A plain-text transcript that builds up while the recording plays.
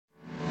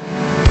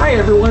Hi,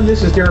 everyone.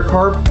 This is Derek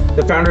Harp,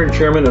 the founder and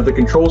chairman of the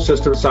Control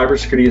Systems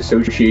Cybersecurity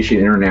Association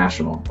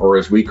International, or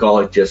as we call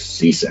it, just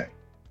CSA.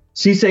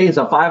 CSA is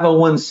a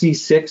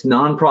 501c6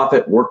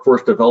 nonprofit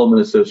workforce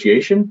development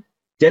association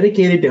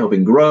dedicated to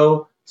helping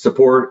grow,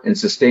 support, and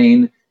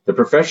sustain the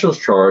professionals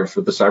charged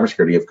with the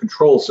cybersecurity of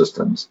control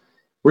systems.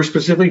 We're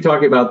specifically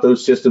talking about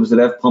those systems that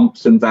have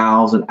pumps and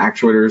valves and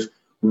actuators,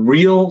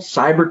 real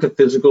cyber to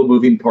physical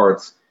moving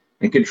parts,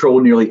 and control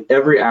nearly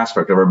every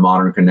aspect of our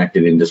modern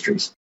connected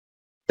industries.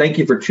 Thank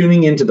you for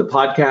tuning into the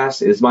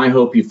podcast. It is my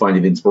hope you find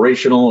it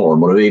inspirational or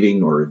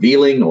motivating or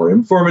revealing or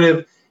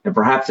informative, and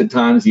perhaps at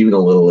times even a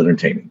little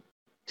entertaining.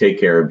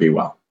 Take care and be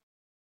well.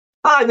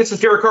 Hi, this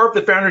is Derek Harp,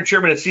 the founder and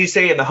chairman of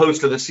CSA and the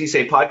host of the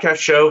CSA podcast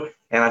show.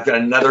 And I've got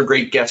another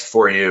great guest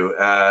for you.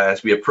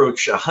 As we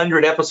approach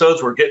 100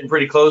 episodes, we're getting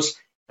pretty close.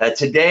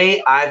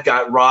 Today, I've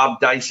got Rob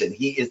Dyson.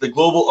 He is the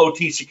Global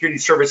OT Security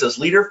Services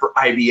Leader for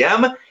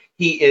IBM.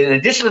 In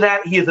addition to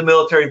that, he is a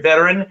military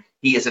veteran.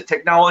 He is a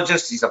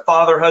technologist. He's a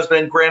father,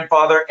 husband,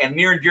 grandfather, and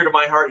near and dear to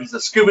my heart, he's a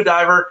scuba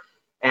diver.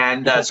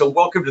 And so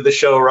welcome to the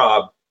show,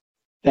 Rob.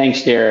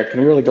 Thanks, Derek.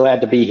 I'm really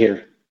glad to be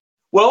here.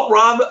 Well,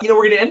 Rob, we're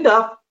going to end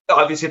up,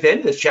 obviously, at the end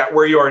of this chat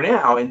where you are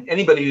now. And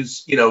anybody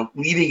who's,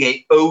 leading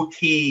a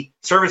OT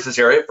services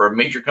area for a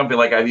major company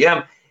like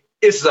IBM,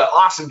 is an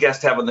awesome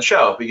guest to have on the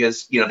show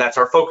because, that's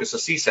our focus of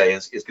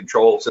CSA is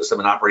control system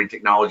and operating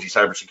technology,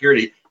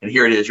 cybersecurity. And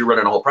here it is, you're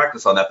running a whole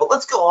practice on that. But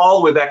let's go all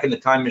the way back in the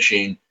time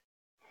machine.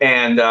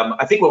 And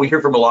I think what we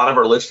hear from a lot of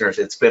our listeners,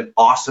 it's been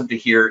awesome to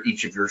hear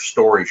each of your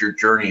stories, your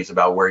journeys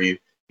about where you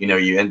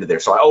ended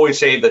there. So I always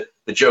say that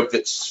the joke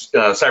that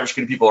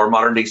cybersecurity people are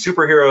modern day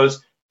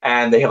superheroes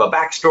and they have a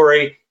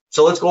backstory.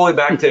 So let's go all the way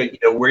back to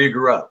where you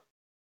grew up.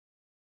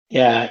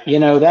 Yeah,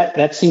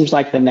 that seems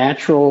like the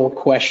natural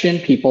question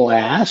people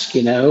ask.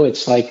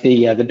 It's like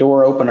the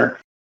door opener.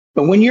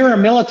 But when you're a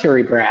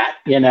military brat,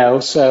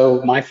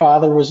 so my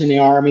father was in the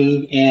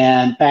Army,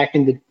 and back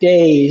in the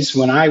days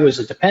when I was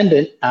a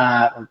dependent,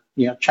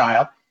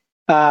 child,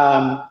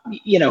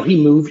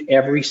 he moved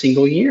every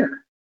single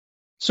year.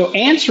 So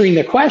answering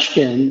the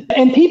question,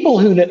 and people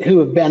who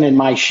have been in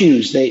my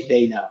shoes,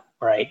 they know,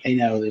 right? They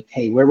know that,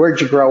 hey,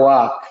 where'd you grow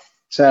up?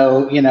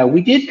 So,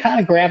 we did kind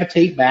of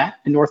gravitate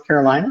back to North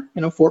Carolina,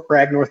 Fort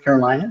Bragg, North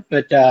Carolina.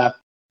 But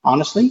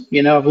honestly,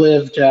 I've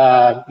lived,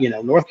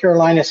 North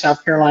Carolina,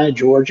 South Carolina,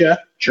 Georgia,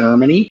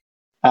 Germany,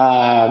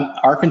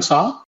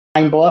 Arkansas,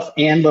 Pine Bluff,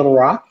 and Little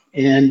Rock,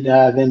 and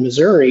then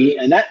Missouri.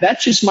 And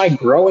that's just my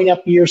growing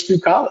up years through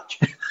college.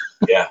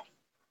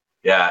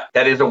 Yeah,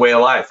 that is a way of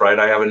life, right?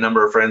 I have a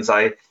number of friends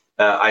I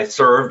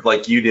served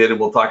like you did, and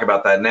we'll talk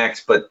about that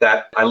next. But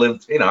that I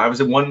lived, I was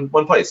in one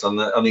place on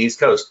the East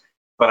Coast.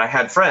 But I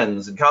had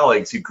friends and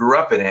colleagues who grew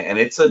up in it, and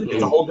it's a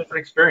whole different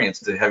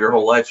experience to have your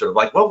whole life sort of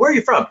like, well, where are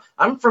you from?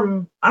 I'm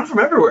from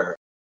everywhere.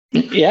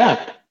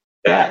 Yeah.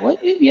 Well,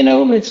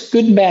 it's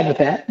good and bad with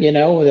that.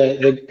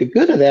 The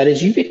good of that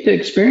is you get to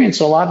experience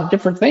a lot of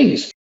different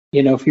things.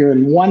 If you're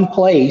in one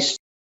place,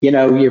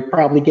 you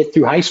probably get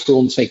through high school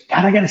and say,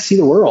 God, I got to see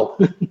the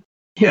world.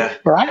 Yeah.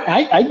 Or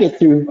I get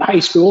through high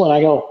school and I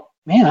go,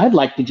 man, I'd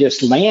like to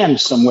just land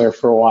somewhere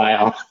for a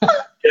while.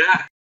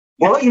 Yeah.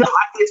 Well,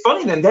 it's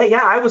funny then.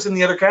 I was in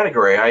the other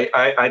category.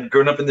 I'd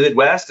grown up in the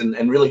Midwest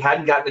and really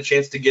hadn't gotten a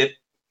chance to get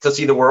to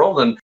see the world.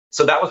 And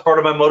so that was part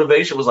of my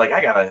motivation was like,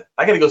 I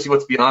gotta go see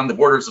what's beyond the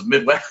borders of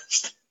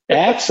Midwest.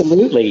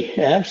 Absolutely.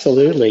 Yeah. So,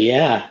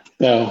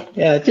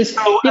 just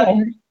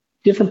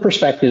different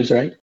perspectives,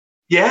 right?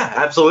 Yeah,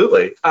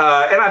 absolutely.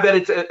 And I bet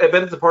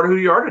it's a part of who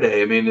you are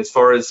today. I mean, as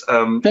far as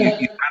you've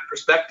had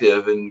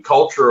perspective and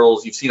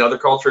culturals, you've seen other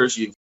cultures,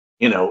 you've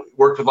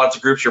worked with lots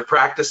of groups. Your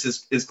practice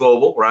is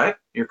global, right?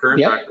 Your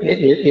current practice.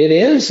 It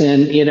is.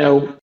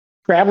 And,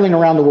 traveling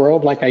around the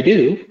world like I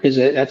do, because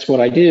that's what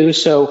I do.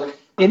 So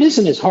it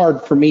isn't as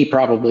hard for me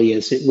probably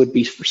as it would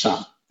be for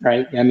some,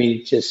 right? I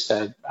mean, it's just,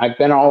 I've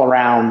been all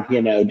around,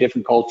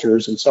 different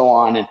cultures and so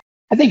on. And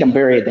I think I'm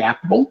very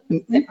adaptable.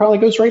 And it probably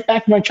goes right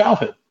back to my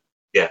childhood.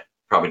 Yeah,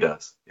 probably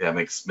does. Yeah,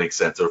 makes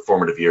sense. Or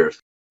formative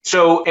years.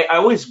 So I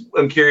always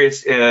am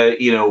curious,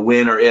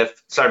 when or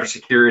if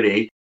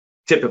cybersecurity,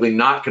 typically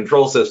not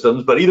control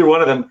systems, but either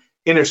one of them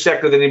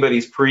intersect with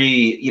anybody's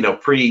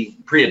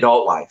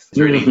pre-adult life. Is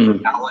there any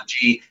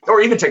technology,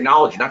 or even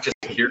technology, not just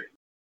security?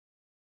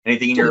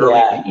 Anything in your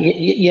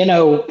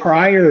early?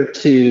 Prior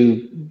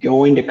to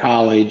going to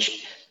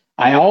college,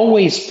 I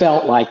always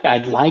felt like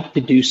I'd like to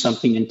do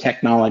something in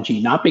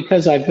technology, not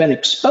because I've been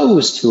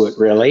exposed to it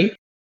really.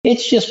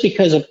 It's just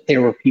because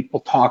there were people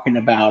talking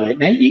about it.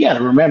 Now you got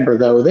to remember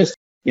though, this.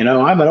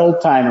 I'm an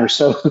old timer,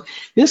 so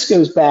this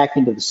goes back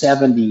into the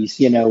 70s,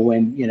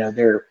 when,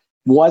 there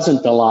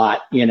wasn't a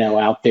lot,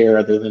 out there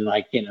other than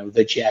like,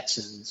 the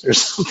Jetsons or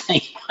something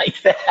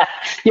like that,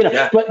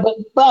 Yeah. but,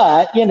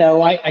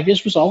 I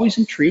just was always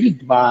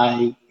intrigued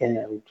by,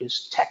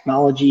 just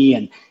technology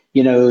and,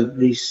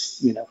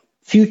 these,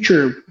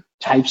 future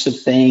types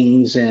of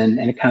things. And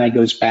it kind of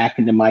goes back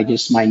into my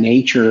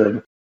nature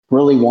of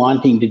really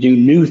wanting to do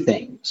new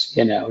things,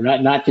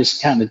 not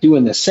just kind of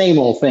doing the same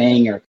old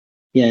thing or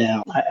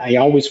I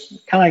always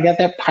kind of got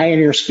that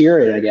pioneer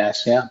spirit, I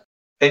guess. Yeah.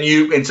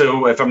 And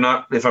so if I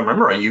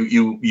remember right,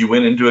 you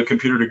went into a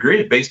computer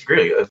degree, base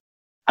degree.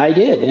 I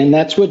did, and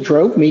that's what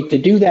drove me to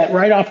do that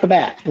right off the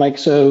bat. Like,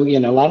 so, a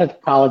lot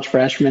of college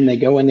freshmen, they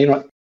go and they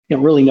don't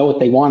really know what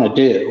they want to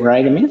do,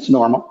 right? I mean, it's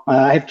normal.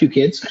 I have 2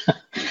 kids,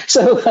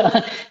 so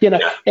but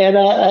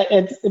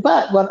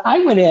when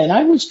I went in,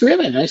 I was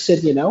driven. I said,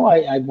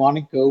 I want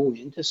to go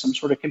into some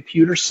sort of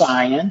computer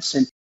science,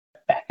 and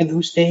back in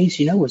those days,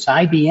 it was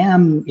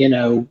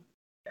IBM,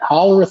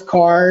 Hollerith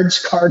cards,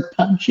 card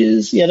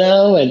punches,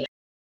 and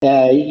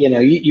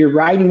you're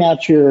writing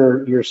out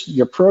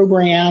your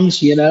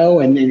programs, and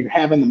then you're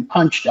having them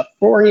punched up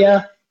for you.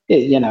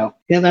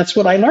 That's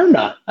what I learned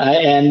on.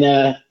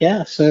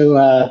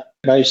 So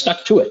I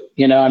stuck to it.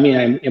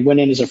 I went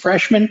in as a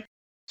freshman,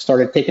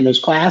 started taking those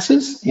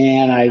classes,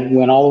 and I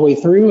went all the way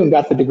through and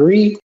got the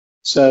degree.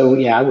 So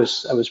yeah, I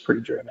was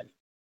pretty driven.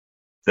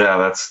 Yeah,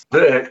 that's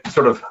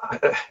sort of,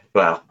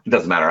 well, it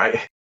doesn't matter,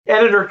 right?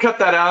 Editor, cut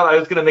that out. I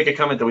was going to make a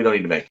comment that we don't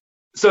need to make.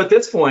 So at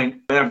this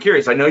point, and I'm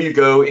curious, I know you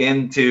go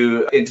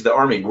into the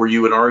Army. Were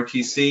you an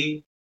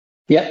ROTC?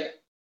 Yep.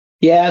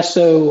 Yeah,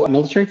 so a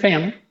military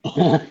family.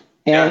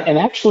 And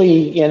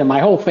actually, my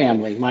whole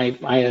family,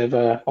 I have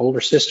an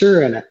older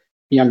sister and a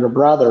younger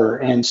brother.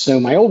 And so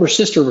my older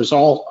sister was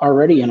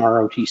already in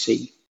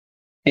ROTC.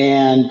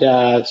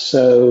 And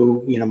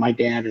so, my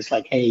dad is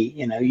like, hey,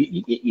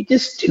 you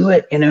just do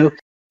it,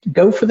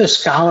 go for the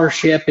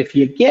scholarship. If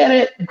you get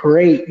it,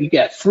 great. You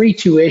get free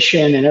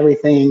tuition and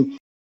everything.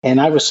 And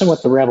I was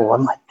somewhat the rebel.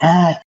 I'm like,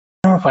 I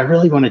don't know if I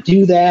really want to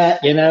do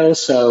that,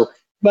 so,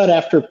 but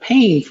after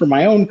paying for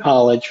my own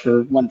college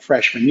for one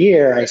freshman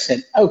year, I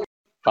said, okay,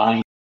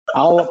 fine,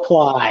 I'll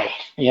apply,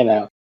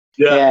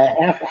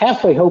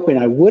 halfway hoping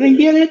I wouldn't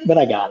get it, but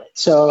I got it.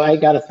 So I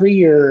got a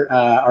 3-year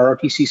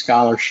ROTC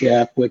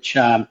scholarship, which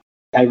I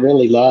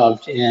really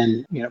loved,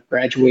 and,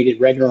 graduated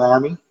regular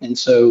Army. And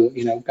so,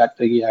 got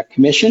the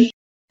commission,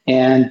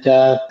 and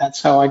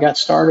that's how I got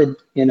started,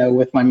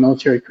 with my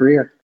military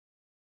career.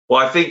 Well,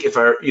 I think if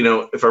I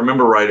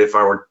remember right, if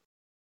I were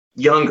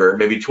younger,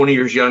 maybe 20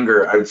 years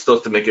younger, I would still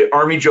have to make an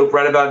Army joke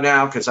right about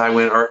now because I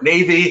went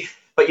Navy.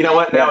 But you know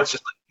what? Now it's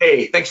just like,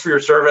 hey, thanks for your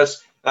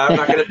service. I'm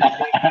not going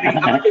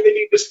to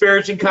make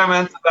disparaging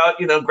comments about,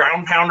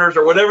 ground pounders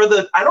or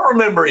whatever. I don't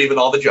remember even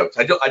all the jokes.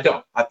 I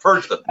don't. I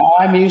purged them.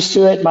 I'm used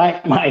to it.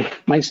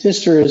 My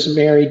sister is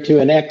married to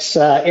an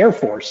ex-Air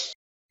Force,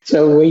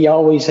 so we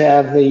always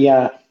have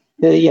the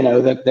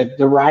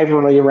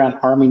rivalry around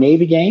Army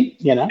Navy game,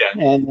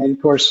 and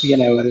of course,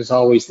 there's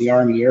always the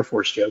Army Air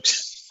Force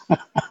jokes.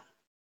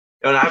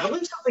 And I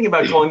believe something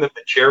about calling them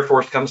the chair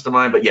force comes to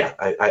mind, but yeah,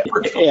 I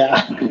heard something.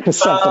 Yeah,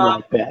 something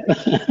like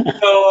that.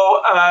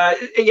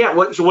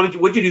 So what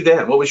did you do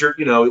then? What was your,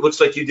 it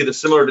looks like you did a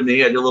similar to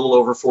me. I did a little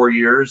over 4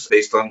 years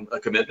based on a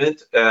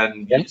commitment,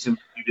 and you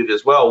did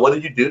as well. What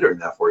did you do during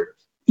that 4 years?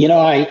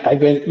 I've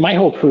been, my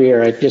whole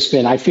career, I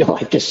feel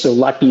like just so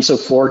lucky, so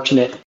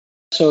fortunate.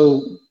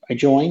 So I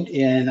joined,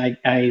 and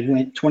I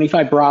went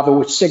 25 Bravo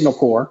with Signal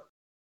Corps,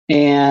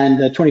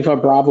 and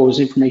 25 Bravo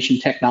was information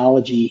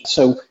technology.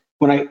 So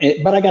but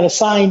I got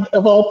assigned,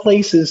 of all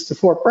places, to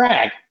Fort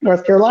Bragg,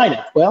 North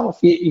Carolina. Well, if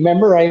you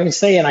remember, I was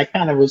saying I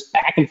kind of was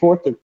back and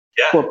forth to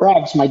Fort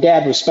Bragg. So my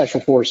dad was Special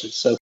Forces,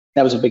 so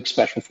that was a big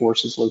Special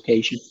Forces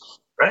location.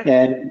 Right.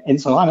 And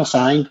so I'm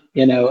assigned,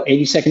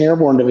 82nd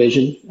Airborne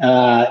Division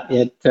at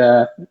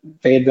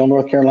Fayetteville,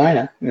 North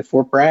Carolina, at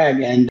Fort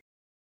Bragg. And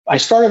I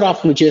started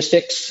off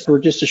logistics for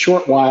just a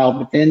short while,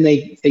 but then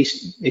they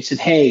said,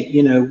 hey,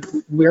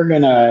 we're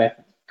going to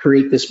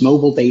create this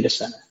mobile data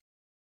center.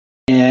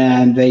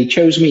 And they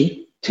chose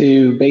me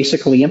to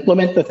basically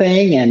implement the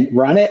thing and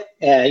run it,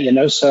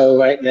 so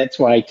that's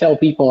why I tell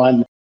people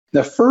I'm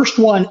the first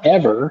one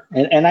ever,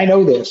 and I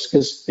know this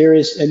because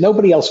and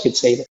nobody else could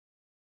say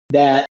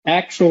that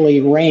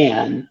actually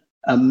ran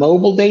a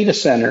mobile data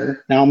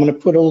center. Now I'm going to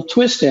put a little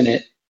twist in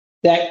it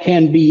that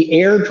can be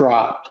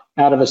airdropped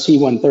out of a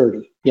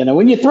C-130.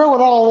 When you throw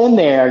it all in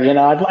there,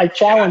 I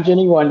challenge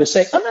anyone to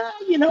say, oh,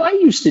 no, I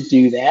used to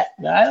do that.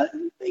 I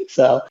don't think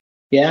so.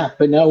 Yeah,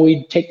 but no,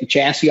 we'd take the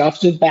chassis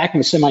off the back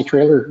of a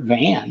semi-trailer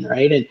van,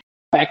 right? And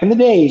back in the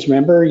days,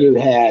 remember, you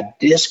had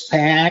disc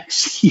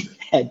packs, you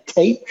had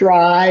tape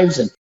drives,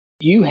 and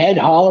you had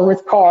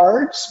Hollerith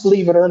cards,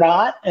 believe it or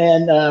not.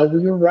 And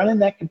we were running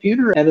that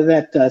computer out of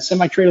that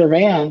semi-trailer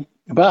van.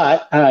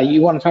 But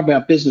you want to talk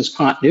about business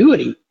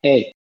continuity.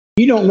 Hey,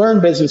 you don't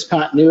learn business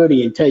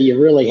continuity until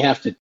you really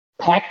have to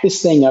pack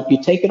this thing up.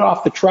 You take it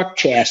off the truck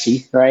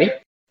chassis,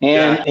 right?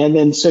 And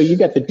then so you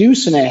got the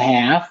deuce and a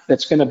half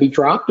that's going to be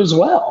dropped as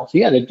well. So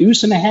you got a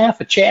deuce and a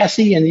half, a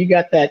chassis, and you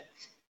got that,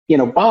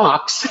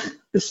 box,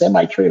 the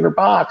semi-trailer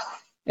box,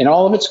 and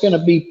all of it's going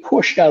to be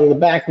pushed out of the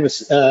back of a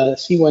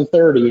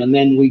C-130. And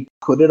then we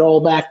put it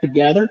all back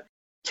together,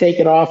 take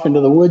it off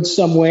into the woods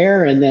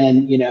somewhere, and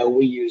then,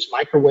 we use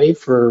microwave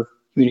for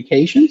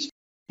communications,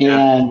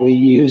 and we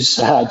use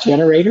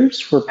generators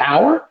for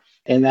power.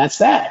 And that's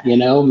that,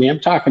 I'm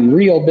talking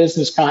real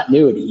business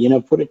continuity,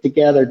 put it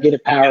together, get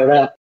it powered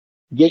up.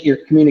 get your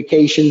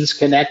communications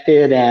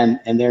connected,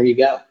 and there you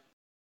go.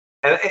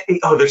 And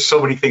there's so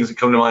many things that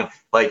come to mind.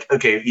 Like,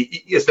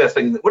 okay,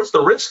 assessing what's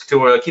the risk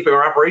to keeping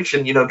our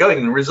operation, going,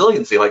 and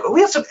resiliency. Like, well,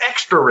 we have some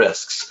extra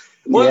risks.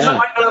 Ones that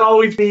might not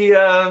always be,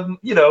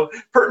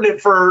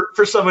 pertinent for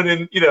someone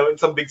in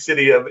some big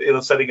city of,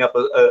 setting up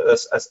a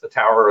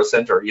tower or a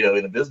center,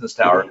 in a business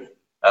tower.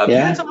 You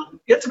had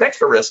some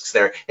extra risks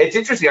there. It's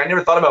interesting. I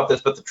never thought about this,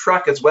 but the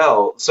truck as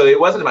well. So it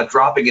wasn't about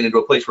dropping it into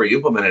a place where you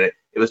implemented it.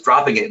 It was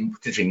dropping it and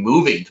potentially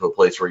moving to a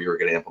place where you were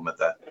going to implement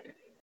that.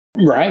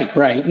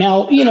 Right.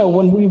 Now,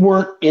 when we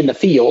weren't in the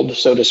field,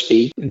 so to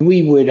speak,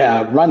 we would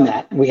run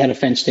that. We had a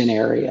fenced-in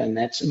area,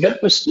 but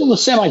it was still a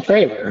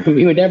semi-trailer.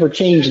 We would never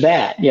change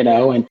that,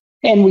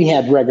 and we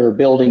had regular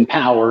building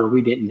power.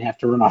 We didn't have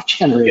to run off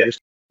generators.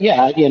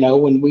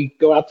 When we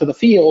go out to the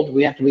field,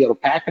 we have to be able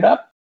to pack it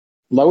up,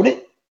 load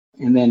it,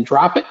 and then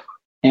drop it.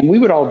 And we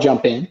would all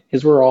jump in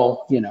because we're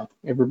all,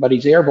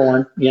 everybody's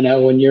airborne,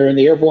 when you're in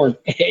the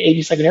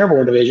 82nd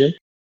Airborne Division.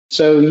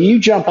 So you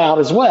jump out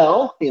as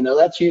well.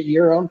 That's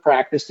your own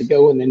practice to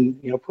go and then,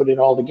 put it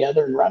all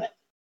together and run it.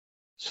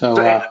 So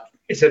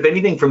if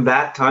anything from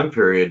that time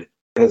period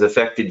has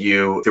affected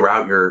you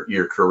throughout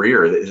your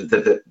career,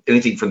 that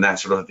anything from that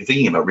sort of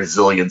thinking about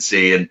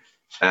resiliency and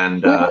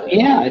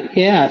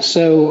yeah.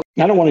 So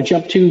I don't want to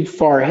jump too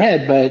far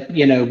ahead, but,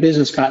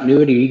 business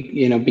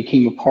continuity,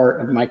 became a part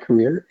of my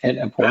career at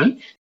a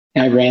point.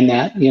 And I ran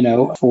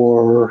that,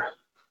 for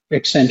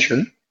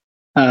Accenture.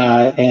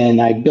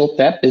 And I built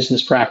that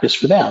business practice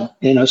for them,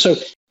 so,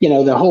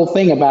 the whole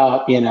thing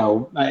about,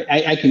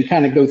 I can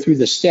kind of go through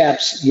the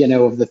steps,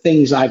 of the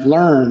things I've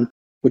learned,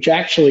 which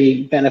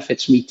actually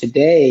benefits me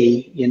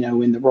today,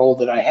 in the role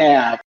that I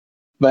have.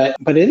 But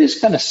it is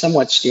kind of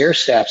somewhat stair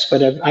steps,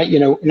 but and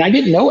I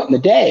didn't know it in the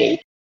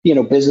day,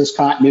 business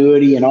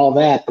continuity and all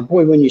that. But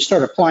boy, when you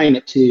start applying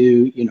it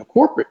to,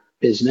 corporate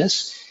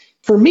business,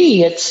 for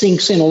me, it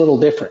sinks in a little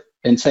different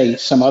than, say,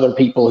 some other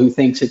people who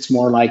thinks it's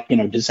more like,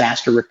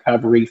 disaster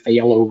recovery,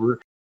 failover,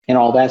 and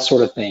all that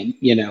sort of thing.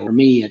 For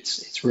me,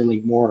 it's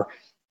really more,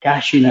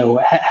 gosh,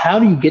 how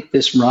do you get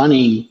this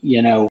running,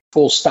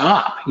 full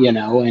stop,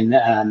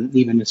 and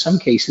even in some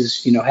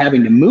cases,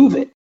 having to move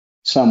it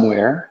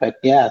somewhere. But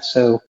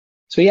so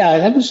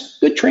that was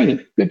good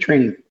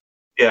training.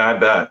 Yeah, I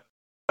bet.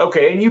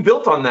 Okay, and you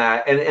built on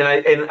that, and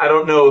I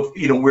don't know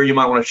if where you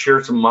might want to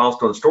share some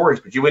milestone stories,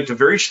 but you went to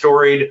very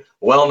storied,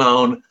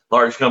 well-known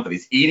large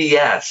companies: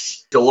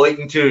 EDS,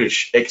 Deloitte &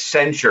 Touche,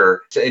 Accenture,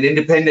 an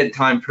independent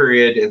time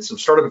period, and some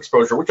startup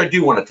exposure, which I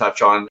do want to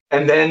touch on,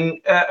 and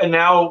then and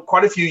now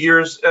quite a few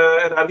years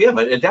at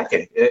IBM, a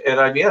decade at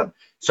IBM.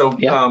 So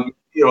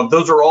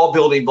those are all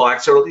building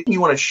blocks. So you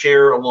want to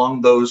share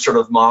along those sort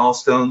of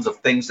milestones of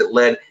things that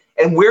led,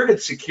 and where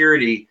did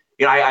security?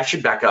 I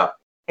should back up.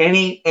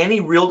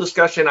 Any real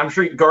discussion? I'm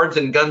sure guards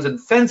and guns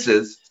and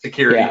fences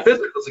security,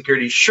 physical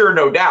security, sure,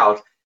 no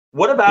doubt.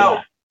 What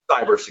about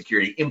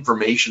cybersecurity,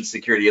 information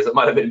security, as it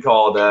might have been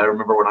called? I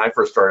remember when I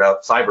first started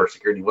out,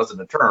 cybersecurity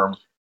wasn't a term.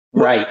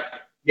 Right.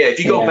 Yeah.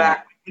 If you go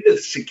back, when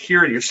did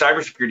security or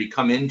cybersecurity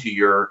come into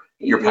your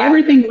path?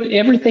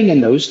 Everything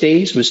in those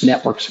days was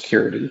network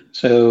security.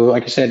 So,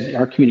 like I said,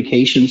 our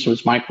communications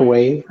was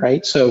microwave,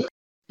 right? So,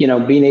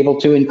 being able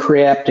to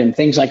encrypt and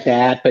things like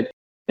that, but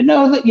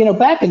no,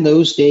 back in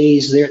those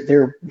days,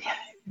 there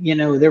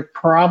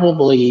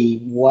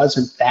probably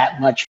wasn't that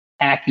much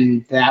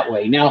hacking that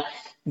way. Now,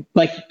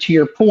 like to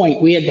your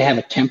point, we had to have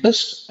a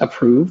Tempest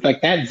approved.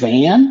 Like that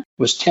van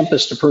was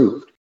Tempest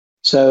approved.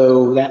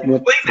 So that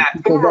would explain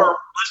that for our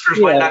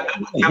listeners might not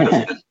know what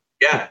Tempest is.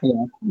 Yeah.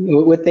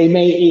 What they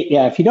may,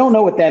 if you don't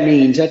know what that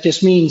means, that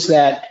just means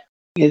that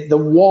the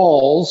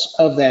walls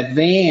of that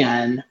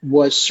van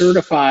was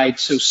certified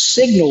so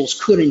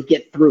signals couldn't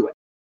get through it.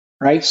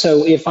 Right.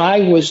 So if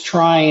I was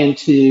trying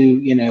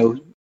to,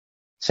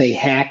 say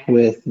hack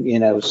with,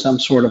 some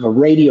sort of a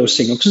radio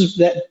signal, because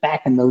that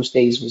back in those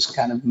days was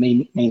kind of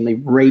mainly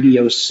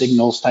radio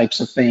signals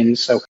types of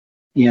things. So,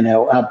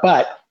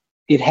 but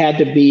it had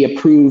to be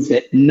approved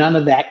that none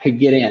of that could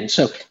get in.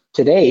 So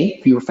today,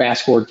 if you were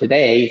fast forward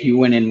today, if you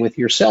went in with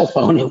your cell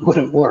phone, it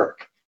wouldn't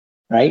work.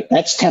 Right.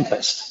 That's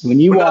Tempest. When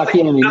you walk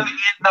in, nothing in,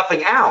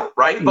 nothing out.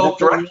 Right. Both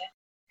directions.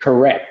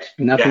 Correct.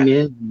 Nothing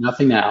in,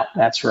 nothing out.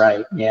 That's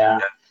right. Yeah.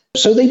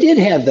 So they did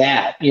have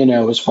that,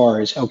 as far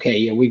as,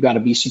 we've got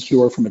to be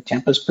secure from a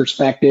Tempest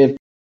perspective.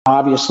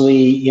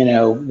 Obviously,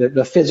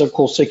 the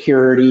physical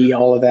security,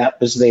 all of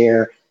that was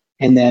there.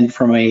 And then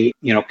from a,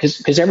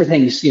 because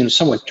everything's,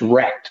 somewhat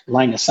direct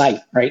line of sight,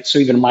 right? So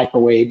even a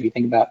microwave, you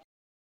think about,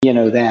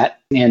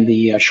 that and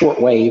the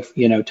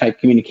shortwave, type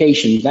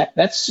communication,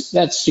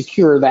 that's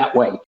secure that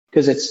way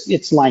because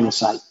it's line of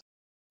sight.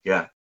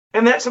 Yeah.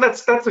 And that's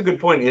a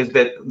good point, is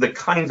that the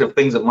kinds of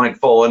things that might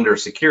fall under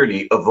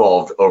security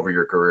evolved over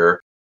your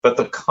career, but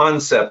the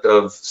concept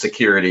of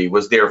security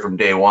was there from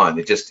day one.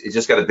 It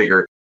just got a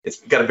bigger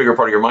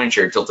part of your mind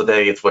share until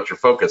today. It's what you're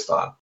focused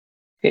on.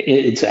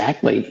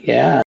 Exactly.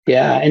 Yeah.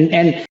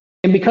 And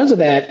because of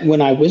that,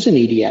 when I was in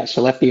EDS,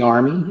 I left the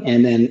Army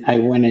and then I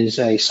went as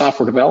a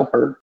software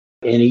developer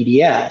in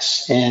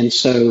EDS. And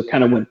so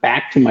kind of went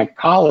back to my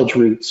college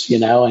roots,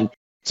 and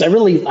so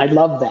I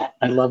love that.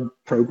 I love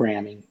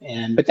programming.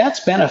 But that's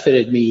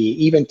benefited me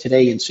even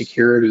today in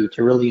security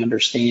to really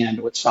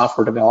understand what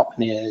software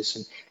development is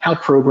and how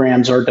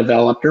programs are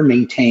developed or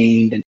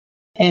maintained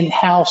and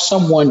how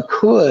someone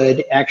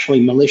could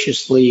actually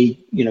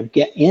maliciously,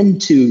 get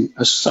into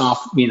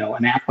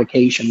an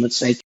application, let's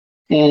say,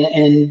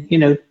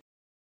 and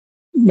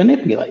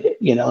manipulate it.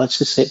 Let's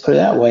just put it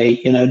that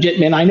way.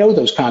 And I know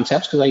those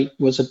concepts because I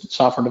was a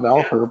software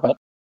developer, but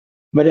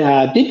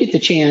did get the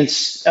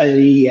chance at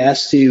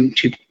ES to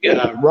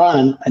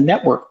run a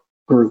network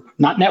group,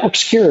 not network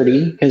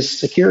security, because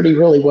security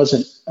really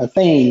wasn't a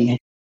thing.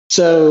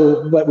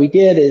 So what we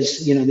did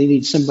is, they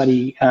need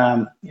somebody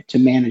to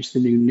manage the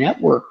new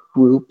network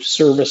group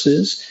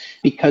services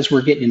because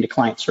we're getting into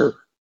client server.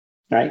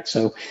 Right.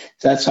 So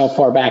that's how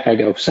far back I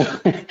go. So,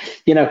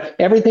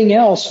 everything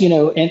else, and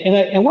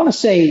I want to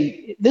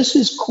say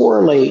this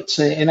correlates,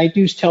 and I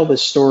do tell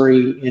this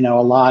story,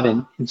 a lot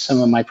in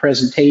some of my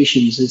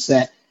presentations, is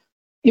that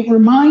it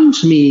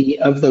reminds me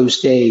of those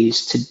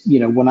days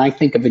to, when I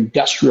think of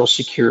industrial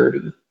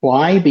security.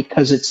 Why?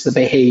 Because it's the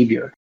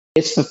behavior.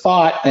 It's the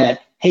thought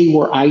that, hey,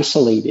 we're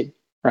isolated,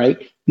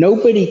 right?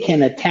 Nobody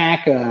can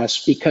attack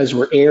us because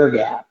we're air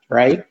gapped,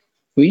 right?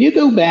 Well, you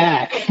go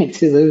back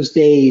to those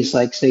days,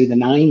 like say the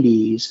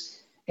 90s,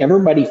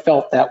 everybody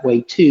felt that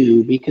way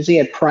too, because they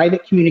had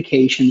private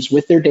communications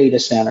with their data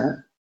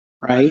center,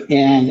 right?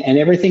 And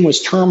everything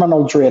was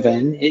terminal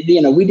driven.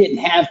 We didn't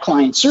have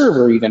client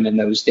server even in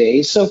those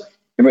days. So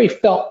everybody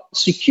felt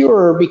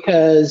secure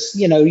because,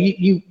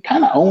 you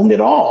kind of owned it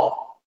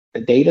all.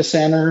 The data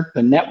center,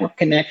 the network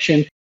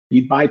connection,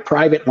 you'd buy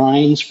private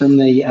lines from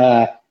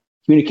the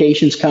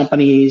communications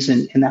companies,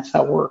 and that's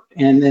how it worked.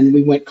 And then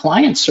we went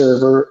client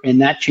server,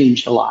 and that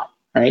changed a lot,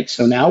 right?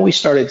 So now we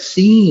started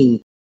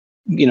seeing,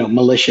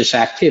 malicious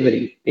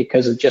activity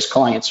because of just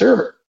client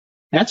server.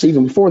 That's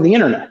even before the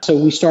internet. So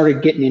we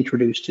started getting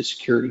introduced to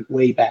security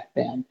way back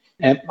then.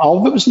 And all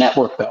of it was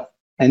network though.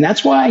 And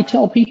that's why I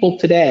tell people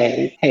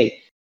today,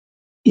 hey,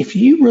 if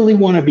you really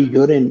want to be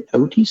good in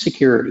OT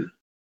security,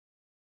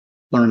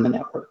 learn the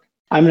network.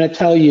 I'm going to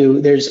tell you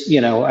there's,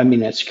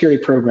 a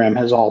security program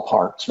has all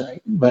parts,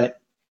 right? But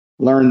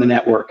learn the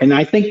network. And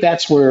I think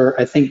that's where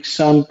I think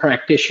some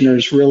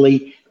practitioners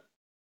really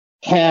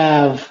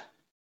have,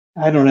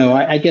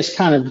 I guess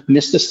kind of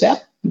missed a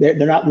step. They're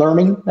not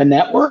learning the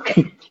network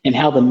and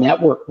how the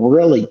network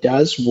really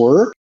does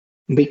work,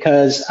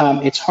 because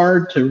it's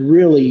hard to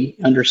really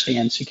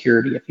understand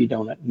security if you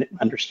don't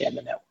understand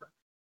the network.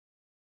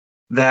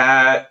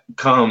 That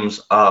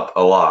comes up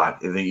a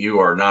lot. You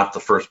are not the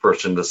first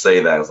person to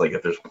say that. It's like,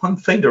 if there's one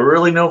thing to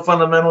really know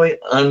fundamentally,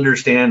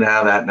 understand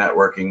how that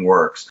networking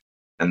works.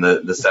 And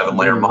the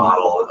 7-layer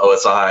model,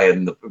 OSI,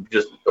 and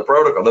just the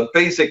protocol, the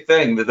basic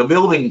thing, the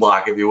building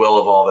block, if you will,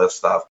 of all this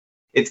stuff.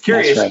 It's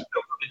curious, right.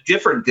 A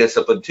different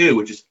discipline too,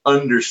 which is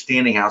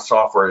understanding how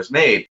software is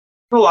made.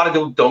 A lot of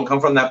people don't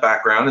come from that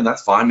background, and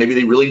that's fine. Maybe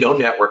they really know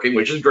networking,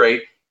 which is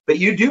great. But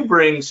you do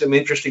bring some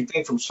interesting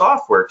things from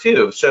software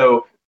too.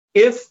 So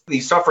if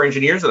the software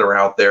engineers that are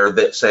out there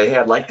that say, hey,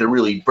 I'd like to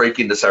really break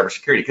into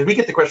cybersecurity, because we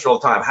get the question all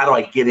the time, how do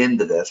I get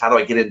into this? How do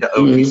I get into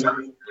OT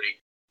cybersecurity?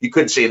 You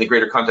could say in the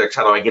greater context,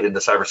 how do I get into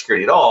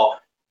cybersecurity at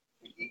all?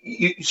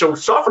 So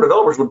software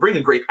developers would bring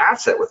a great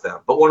asset with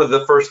them. But one of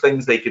the first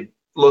things they could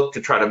look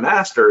to try to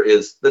master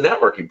is the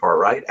networking part,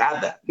 right?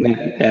 Add that.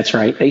 That's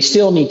right. They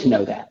still need to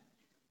know that.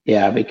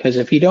 Yeah, because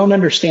if you don't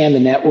understand the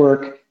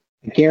network,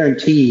 I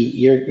guarantee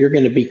you're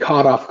going to be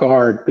caught off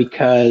guard,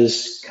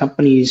 because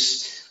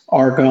companies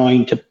are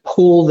going to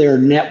pull their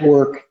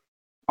network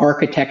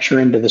architecture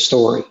into the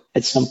story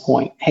at some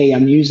point. Hey,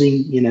 I'm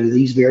using,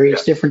 these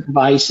various different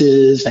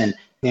devices, and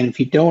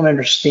if you don't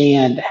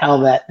understand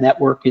how that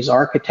network is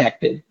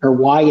architected or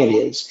why it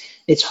is,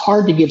 it's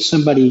hard to give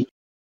somebody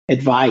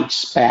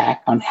advice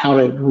back on how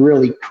to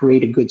really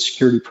create a good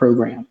security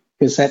program,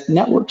 because that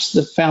network's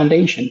the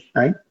foundation,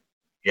 right?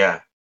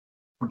 Yeah.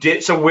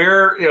 So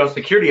where,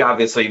 security,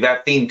 obviously,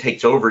 that theme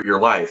takes over your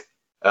life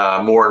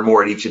more and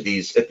more at each of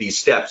these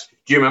steps.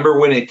 Do you remember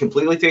when it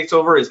completely takes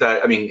over? Is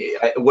that,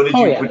 what did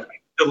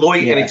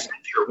Deloitte and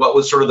Accenture, what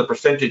was sort of the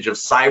percentage of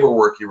cyber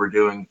work you were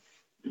doing?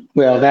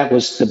 Well, that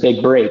was the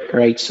big break,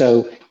 right?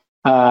 So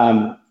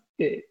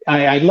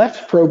I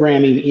left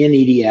programming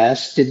in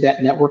EDS, did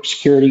that network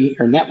security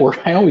or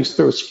network. I always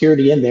throw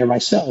security in there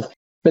myself,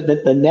 but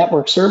the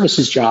network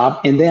services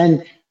job. And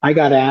then I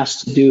got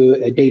asked to do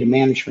a data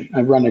management.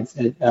 I run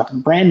a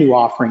brand new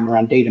offering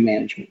around data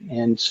management.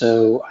 And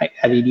so at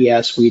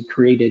EDS, we had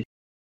created,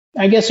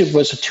 I guess it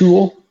was a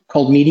tool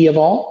called Media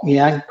Vault.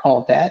 Yeah, I can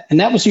call it that. And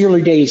that was the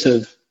early days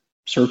of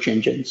search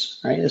engines,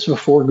 right? This was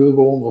before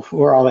Google,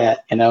 before all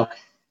that,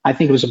 I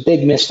think it was a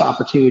big missed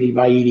opportunity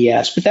by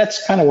EDS, but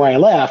that's kind of why I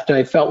left.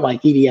 I felt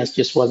like EDS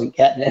just wasn't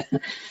getting it,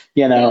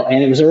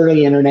 and it was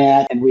early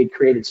internet, and we'd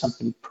created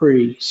something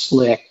pretty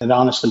slick that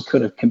honestly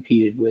could have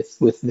competed with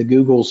the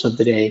Googles of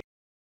the day.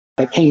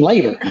 That came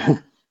later.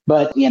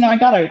 But, I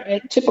got a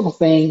typical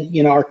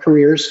thing, our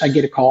careers, I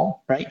get a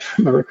call, right,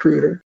 from a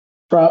recruiter.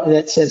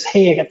 that says,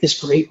 hey, I got this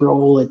great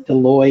role at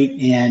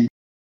Deloitte and,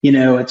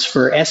 it's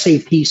for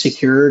SAP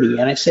security.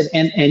 And I said,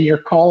 and you're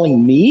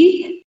calling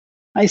me?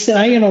 I said,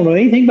 I don't know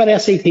anything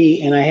about SAP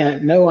and I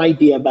had no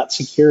idea about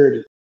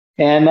security.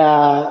 And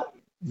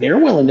they're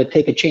willing to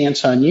take a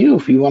chance on you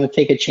if you want to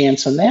take a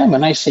chance on them.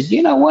 And I said,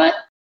 you know what?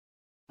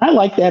 I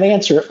like that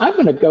answer. I'm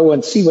going to go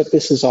and see what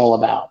this is all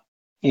about.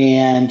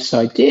 And so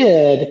I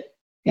did.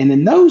 And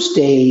in those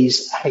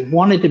days, I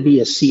wanted to be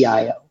a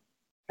CIO.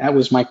 That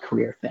was my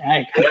career thing.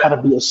 I got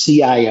to be a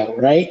CIO,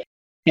 right?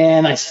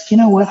 And I said, you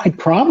know what? I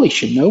probably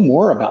should know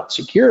more about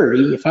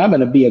security if I'm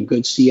going to be a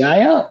good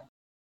CIO.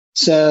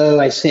 So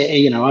I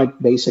said, I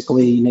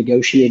basically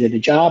negotiated a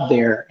job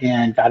there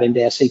and got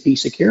into SAP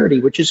security,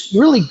 which is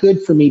really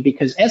good for me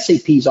because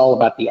SAP is all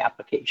about the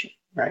application,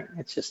 right?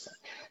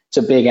 It's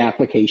a big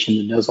application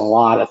that does a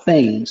lot of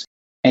things.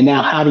 And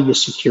now how do you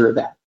secure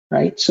that,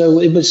 right? So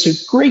it was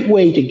a great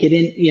way to get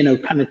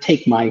in, kind of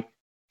take my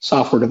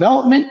software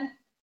development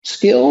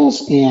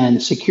skills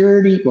and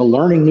security,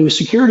 learning new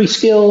security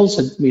skills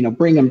and,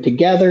 bring them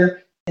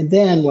together. And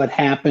then what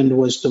happened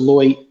was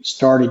Deloitte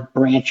started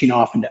branching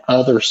off into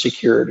other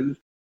security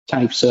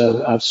types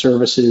of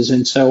services.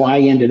 And so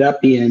I ended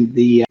up being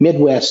the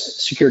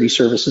Midwest security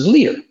services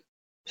leader.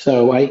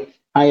 So I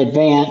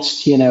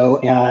advanced,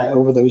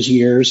 over those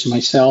years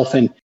myself,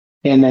 and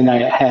then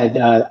I had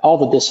all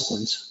the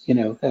disciplines,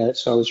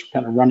 so I was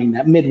kind of running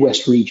that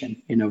Midwest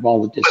region, of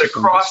all the disciplines. But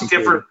across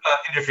different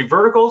industry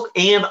verticals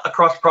and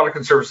across product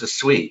and services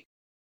suite.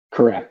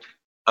 Correct.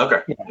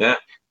 Okay. Yeah.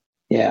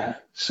 Yeah.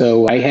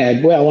 So I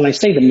had, when I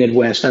say the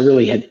Midwest, I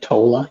really had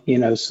TOLA,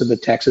 so the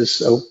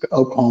Texas,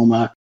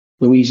 Oklahoma,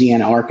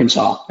 Louisiana,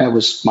 Arkansas. That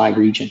was my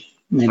region,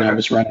 and I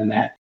was running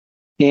that.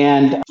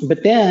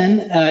 But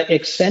then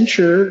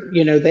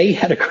Accenture, they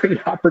had a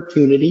great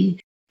opportunity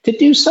to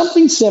do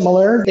something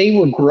similar. They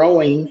were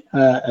growing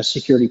a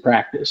security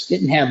practice,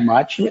 didn't have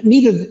much.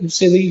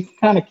 So they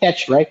kind of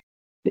catch, right?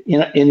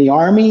 In the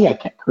Army, I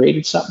kept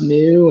creating something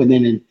new. And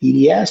then in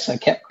PDS, I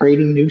kept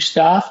creating new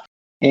stuff.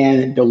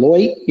 And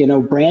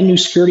Deloitte, brand new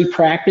security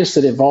practice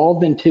that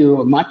evolved into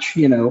a much,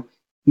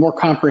 more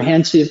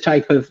comprehensive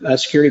type of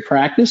security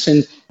practice.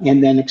 And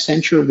then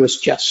Accenture was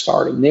just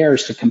starting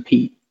theirs to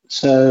compete.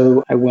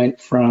 So I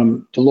went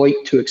from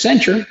Deloitte to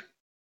Accenture,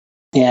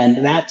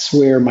 and that's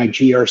where my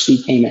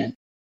GRC came in.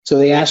 So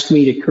they asked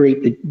me to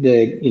create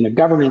the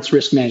governance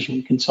risk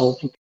management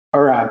consulting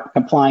or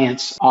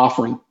compliance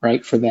offering,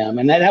 right, for them.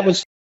 And that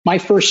was my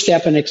first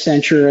step in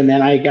Accenture. And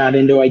then I got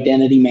into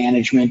identity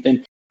management,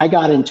 and I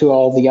got into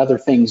all the other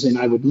things, and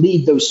I would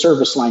lead those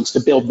service lines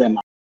to build them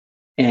up.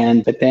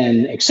 But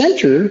then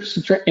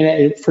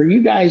Accenture, for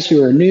you guys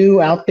who are new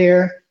out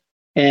there,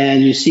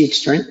 and you see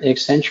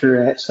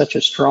Accenture as such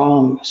a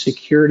strong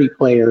security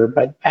player,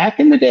 but back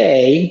in the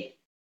day,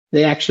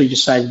 they actually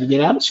decided to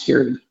get out of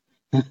security.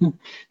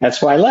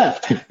 That's why I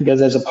left,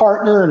 because as a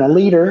partner and a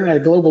leader, a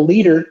global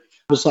leader,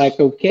 I was like,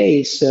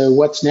 okay, so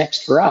what's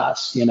next for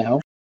us,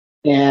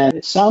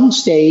 And some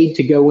stayed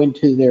to go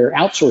into their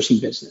outsourcing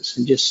business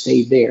and just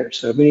stayed there.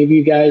 So if any of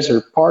you guys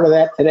are part of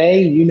that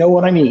today, you know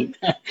what I mean.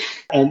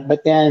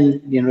 But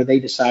then, they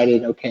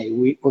decided, okay,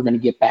 we're going to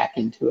get back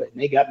into it.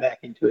 And they got back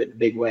into it in a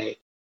big way.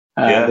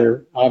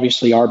 They're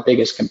obviously our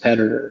biggest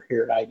competitor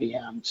here at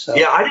IBM. So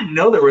yeah, I didn't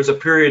know there was a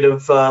period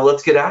of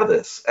let's get out of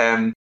this.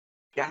 And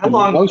how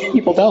long? Most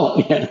people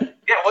don't.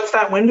 Yeah, what's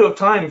that window of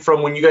time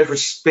from when you guys were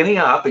spinning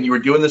up and you were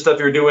doing the stuff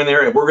you were doing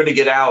there, and we're going to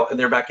get out and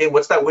they're back in?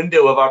 What's that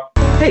window of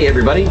Hey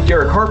everybody,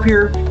 Derek Harp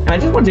here, and I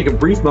just want to take a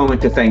brief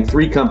moment to thank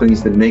three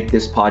companies that make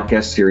this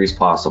podcast series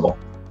possible.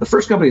 The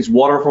first company is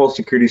Waterfall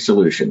Security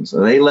Solutions,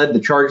 and they led the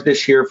charge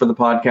this year for the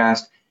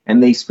podcast,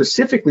 and they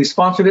specifically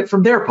sponsored it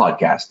from their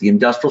podcast, the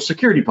Industrial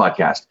Security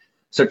Podcast.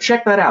 So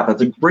check that out.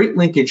 That's a great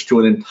linkage to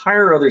an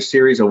entire other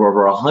series of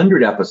over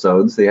 100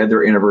 episodes. They had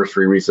their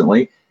anniversary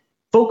recently,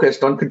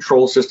 focused on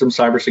control system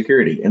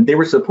cybersecurity, and they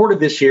were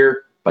supported this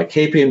year by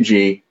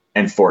KPMG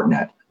and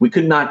Fortinet. We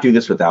could not do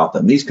this without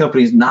them. These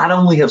companies not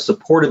only have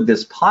supported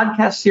this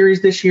podcast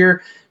series this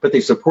year, but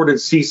they've supported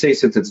CSA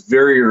since its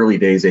very early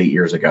days 8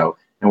 years ago.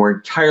 And we're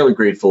entirely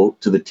grateful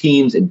to the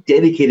teams and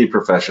dedicated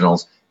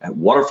professionals at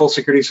Waterfall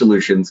Security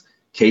Solutions,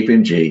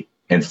 KPMG,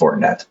 and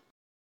Fortinet.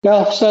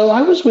 Well, so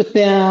I was with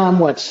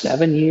them,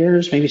 7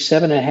 years, maybe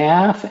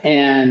 7.5.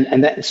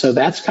 And so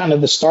that's kind of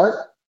the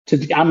start to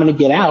I'm going to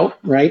get out,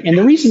 right? And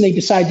the reason they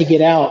decided to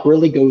get out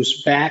really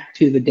goes back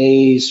to the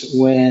days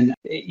when,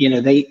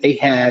 they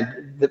had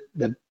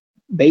the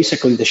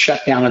basically the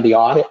shutdown of the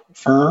audit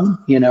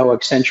firm.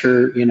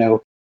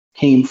 Accenture,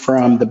 came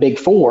from the Big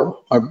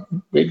Four, or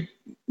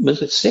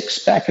was it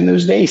 6 back in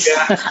those days?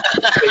 Yeah,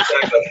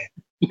 exactly.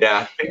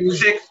 Yeah,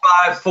 6,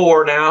 5,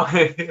 4 now.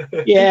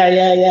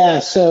 Yeah.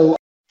 So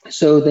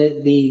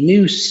the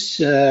new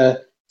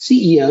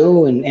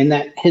CEO and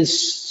that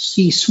his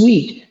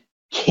C-suite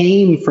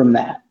came from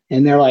that,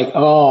 and they're like,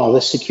 oh,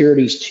 the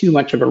security is too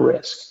much of a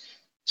risk.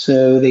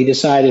 So they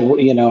decided,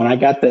 and I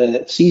got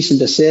the cease and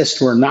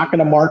desist. We're not going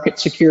to market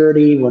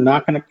security. We're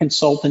not going to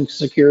consult in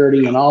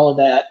security and all of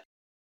that.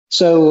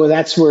 So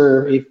that's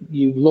where, if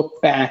you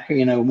look back,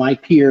 my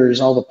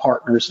peers, all the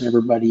partners and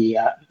everybody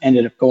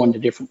ended up going to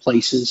different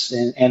places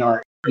and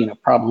are,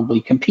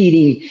 probably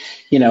competing,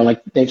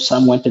 like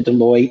some went to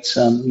Deloitte,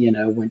 some,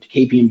 went to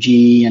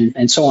KPMG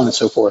and so on and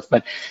so forth.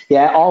 But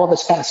yeah, all of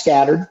us kind of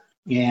scattered,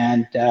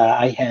 and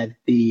I had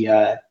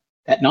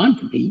that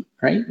non-compete,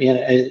 right?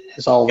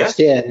 As all of us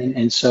did.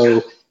 And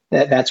so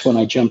that's when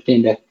I jumped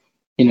into,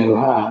 did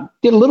a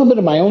little bit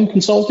of my own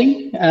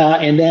consulting.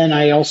 And then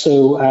I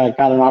also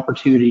got an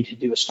opportunity to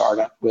do a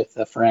startup with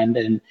a friend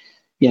and,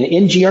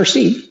 in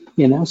GRC,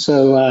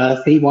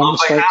 so he wanted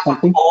to start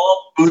something. All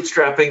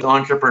bootstrapping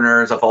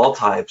entrepreneurs of all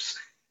types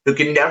who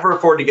can never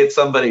afford to get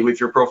somebody with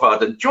your profile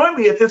to join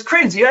me at this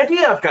crazy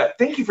idea I've got.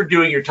 Thank you for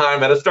doing your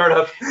time at a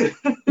startup.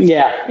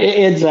 Yeah,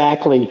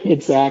 exactly.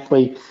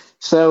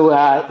 So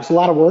it was a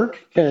lot of work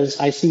because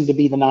I seem to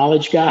be the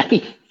knowledge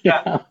guy.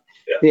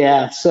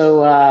 Yeah.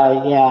 So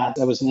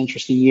that was an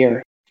interesting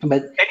year.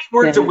 But any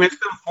words of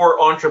wisdom for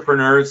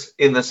entrepreneurs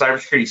in the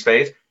cybersecurity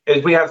space?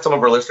 As we have some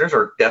of our listeners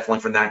are definitely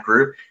from that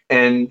group,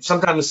 and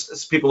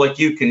sometimes people like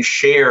you can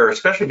share,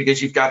 especially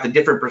because you've got the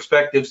different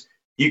perspectives.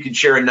 You can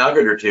share a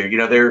nugget or two.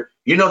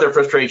 Their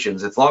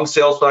frustrations. It's long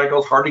sales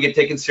cycles, hard to get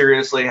taken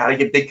seriously. How to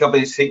get big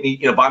companies to take me,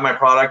 buy my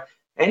product.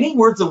 Any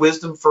words of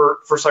wisdom for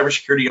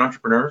cybersecurity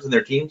entrepreneurs and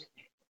their teams?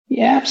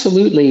 Yeah,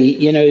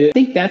 absolutely. I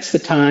think that's the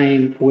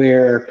time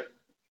where,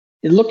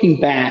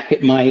 looking back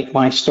at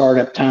my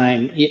startup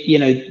time,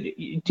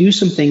 do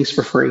some things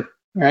for free,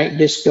 right?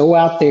 Just go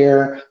out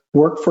there,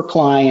 work for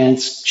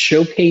clients,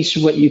 showcase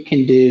what you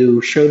can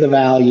do, show the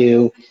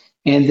value,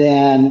 and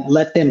then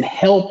let them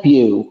help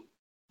you,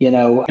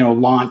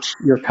 launch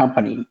your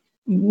company.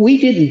 We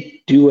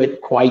didn't do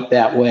it quite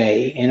that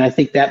way, and I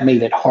think that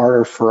made it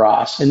harder for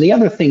us. And the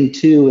other thing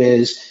too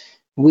is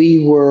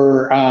we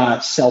were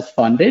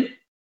self-funded.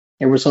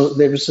 There was a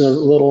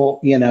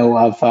little,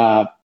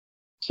 of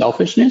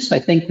selfishness, I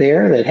think,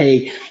 there, that,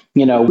 hey,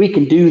 we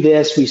can do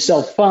this, we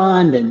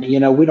self-fund, and,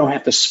 we don't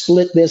have to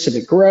split this if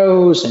it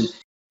grows. And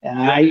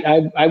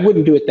I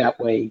wouldn't do it that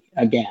way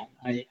again.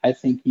 I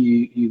think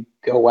you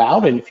go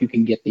out, and if you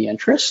can get the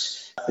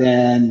interest,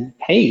 then,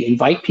 hey,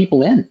 invite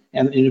people in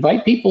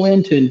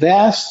to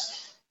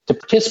invest, to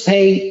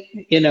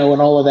participate, and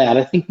all of that.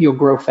 I think you'll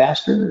grow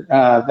faster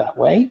that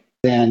way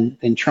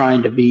than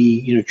trying to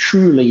be,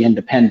 truly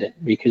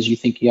independent because you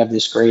think you have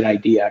this great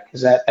idea,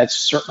 because that's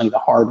certainly the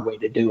hard way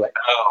to do it.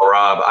 Oh,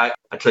 Rob,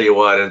 I tell you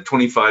what, a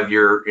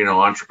 25-year,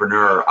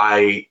 entrepreneur,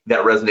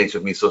 that resonates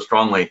with me so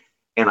strongly.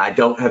 And I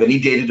don't have any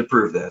data to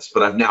prove this,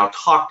 but I've now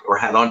talked or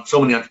had so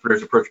many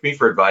entrepreneurs approach me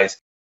for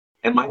advice.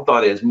 And my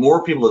thought is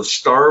more people have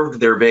starved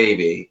their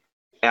baby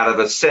out of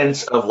a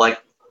sense of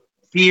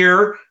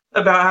fear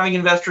about having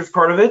investors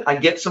part of it. I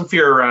get some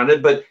fear around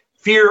it, but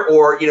fear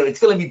or, it's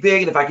going to be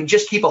big. And if I can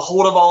just keep a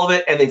hold of all of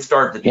it, and they've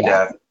starved it to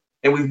death.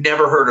 And we've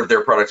never heard of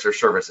their products or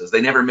services. They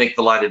never make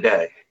the light of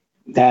day.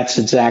 That's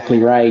exactly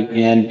right.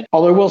 And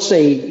although I will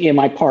say,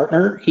 my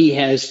partner, he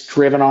has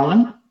driven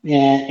on.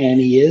 And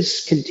he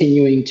is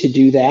continuing to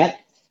do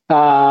that.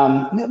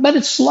 But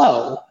it's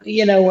slow,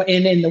 and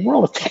in the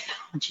world of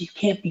technology, you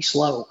can't be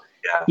slow.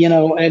 Yeah.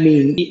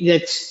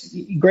 That's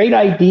great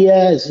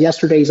idea is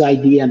yesterday's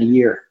idea in a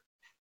year.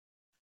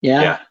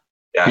 Yeah.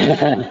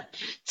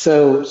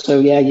 So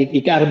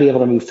you got to be able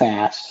to move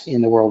fast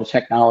in the world of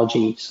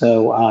technology.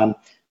 So,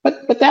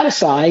 but that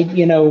aside,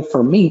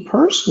 for me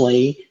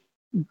personally,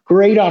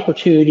 great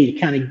opportunity to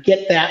kind of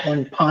get that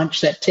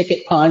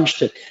ticket punch,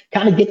 to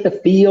kind of get the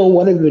feel,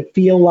 what it would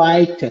feel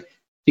like to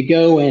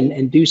go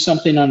and do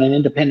something on an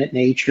independent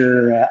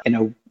nature,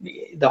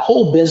 the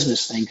whole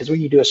business thing. Because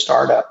when you do a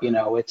startup,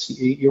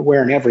 you're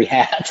wearing every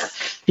hat,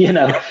 you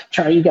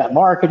got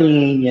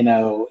marketing,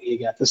 you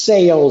got the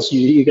sales,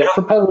 you got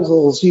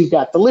proposals, you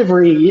got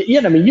delivery,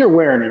 you're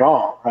wearing it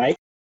all, right?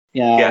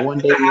 Yeah. One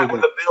day with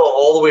the bill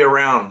all the way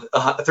around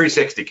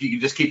 360. You can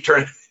just keep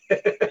turning.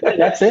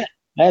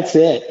 That's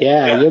it.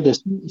 Yeah. You're the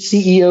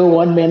CEO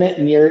 1 minute,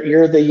 and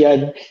you're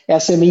the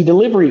SME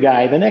delivery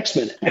guy the next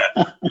minute.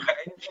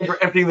 You're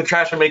emptying the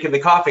trash and making the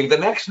coffee the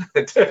next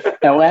minute.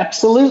 Oh,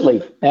 absolutely.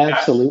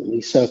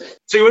 So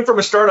you went from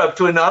a startup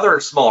to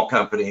another small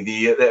company,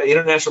 the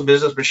International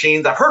Business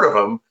Machines. I've heard of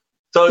them.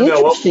 So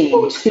interesting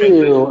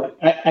too.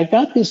 I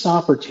got this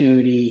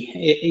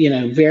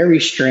opportunity, very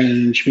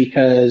strange,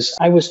 because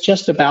I was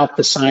just about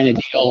to sign a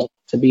deal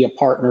to be a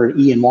partner at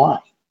E&Y.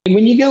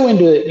 When you go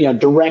into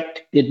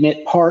direct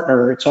admit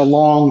partner, it's a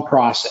long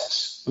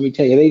process. Let me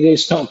tell you, they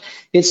just don't.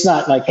 It's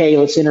not like, hey,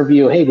 let's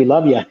interview. Hey, we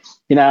love you.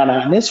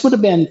 And this would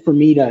have been for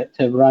me to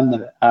run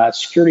the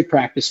security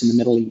practice in the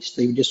Middle East.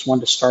 They just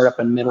wanted to start up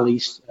a Middle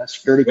East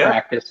security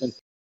practice, and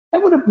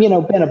that would have been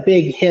a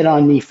big hit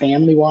on me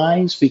family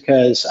wise,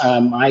 because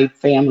my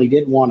family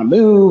didn't want to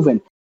move, and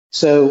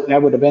so I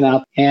would have been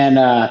out.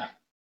 And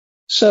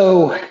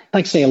so, like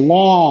I say, a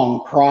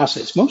long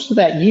process. Most of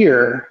that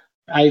year,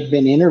 I've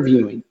been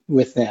interviewing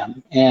with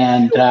them,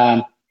 and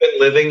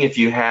living, if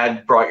you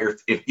had brought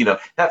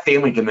that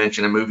family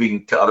dimension and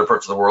moving to other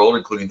parts of the world,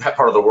 including that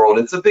part of the world,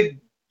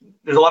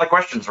 there's a lot of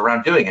questions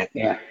around doing it.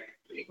 Yeah.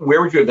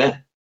 Where would you have been?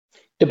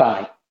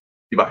 Dubai.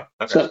 Dubai.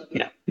 Okay. So,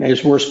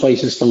 there's worse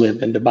places to live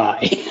than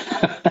Dubai.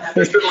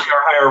 There certainly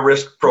are higher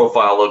risk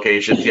profile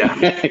locations. Yeah.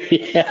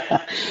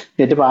 Yeah,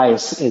 Dubai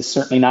is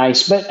certainly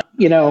nice, but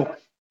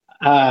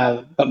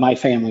but my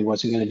family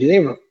wasn't going to do. They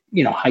were,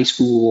 high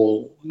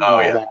school, Oh,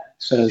 all yeah. that.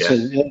 So, Yeah. so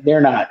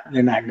they're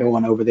not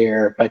going over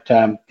there. But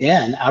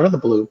then, out of the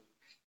blue,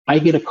 I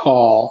get a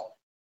call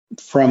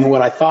from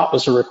what I thought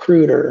was a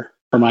recruiter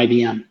from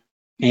IBM,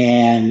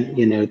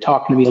 and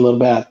talking to me a little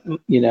about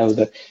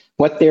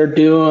what they're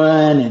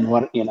doing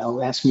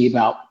and asking me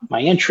about my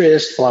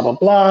interest, blah blah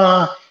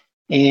blah,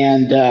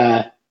 and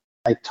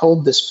I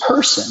told this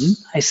person,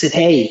 I said,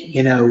 hey,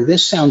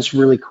 this sounds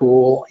really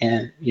cool,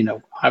 and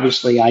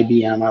obviously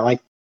IBM,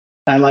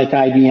 I like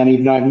IBM,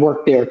 even though I've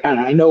worked there,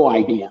 I know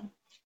IBM,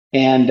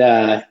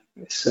 and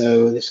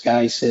so this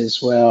guy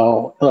says,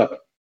 well, look,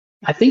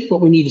 I think what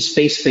we need is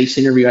face-to-face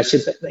interview. I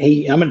said, but,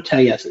 hey, I'm going to tell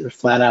you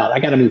flat out, I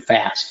got to move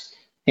fast.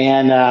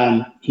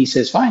 And he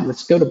says, fine,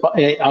 let's go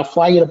I'll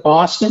fly you to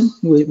Boston.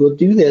 We'll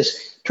do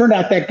this. Turned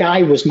out that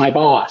guy was my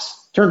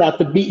boss. Turned out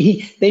to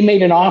be, they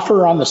made an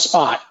offer on the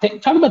spot.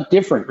 Talk about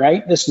different,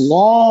 right? This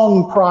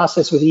long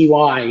process with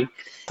EY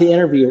to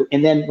interview.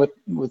 And then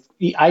with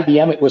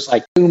IBM, it was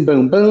like boom,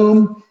 boom,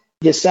 boom.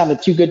 It just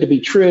sounded too good to be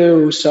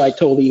true. So I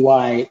told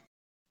EY,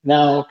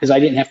 no, because I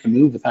didn't have to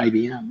move with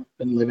IBM. I've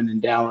been living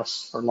in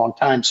Dallas for a long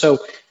time. So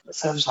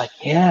I was like,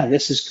 yeah,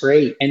 this is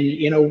great.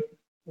 And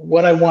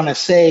what I want to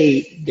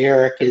say,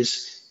 Derek,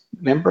 is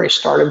remember I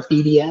started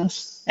with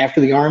EDS after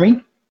the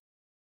Army?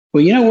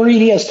 Well, you know where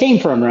EDS came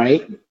from,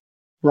 right?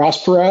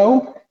 Ross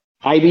Perot,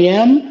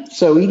 IBM.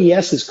 So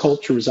EDS's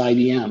culture was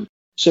IBM.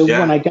 So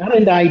when I got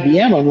into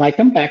IBM, I'm like,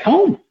 I'm back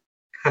home.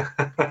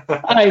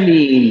 I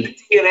mean, the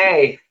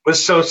DNA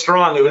was so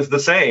strong, it was the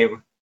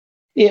same.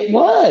 It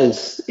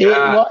was,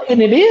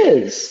 and it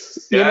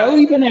is,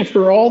 even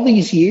after all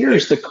these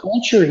years, the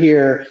culture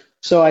here.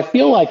 So I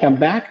feel like I'm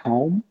back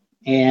home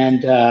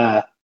and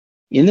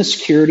in the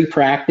security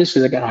practice,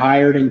 I got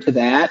hired into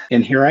that.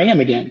 And here I am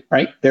again,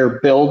 right? They're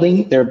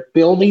building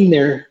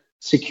their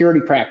security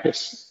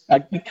practice.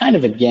 Kind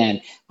of again,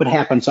 what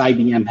happens,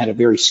 IBM had a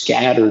very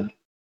scattered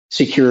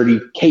security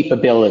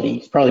capability.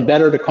 It's probably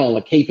better to call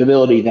a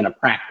capability than a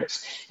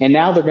practice. And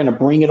now they're going to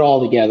bring it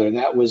all together.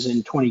 That was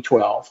in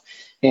 2012.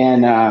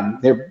 And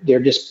they're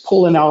just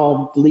pulling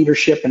all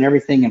leadership and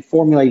everything and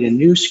formulate a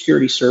new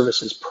security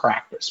services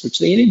practice, which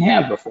they didn't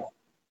have before.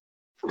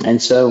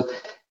 And so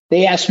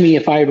they asked me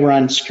if I'd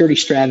run security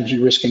strategy,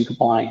 risk, and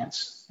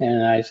compliance.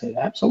 And I said,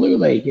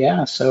 absolutely,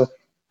 yeah. So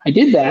I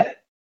did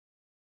that.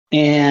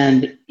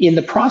 And in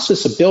the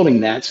process of building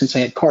that, since I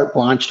had carte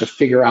blanche to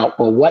figure out,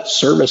 well, what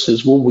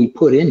services will we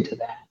put into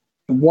that?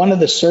 One of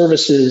the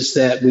services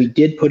that we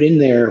did put in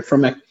there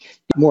from a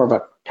more of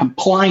a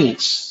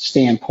compliance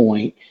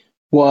standpoint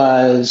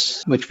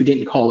was, which we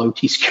didn't call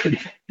OT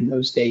security in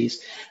those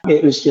days.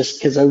 It was just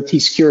because OT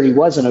security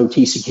wasn't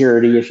OT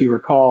security, if you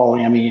recall.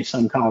 I mean,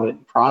 some call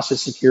it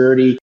process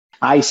security,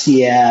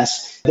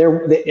 ICS.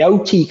 The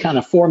OT kind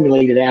of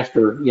formulated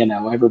after,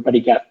 everybody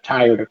got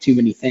tired of too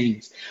many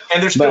things.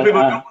 And there's still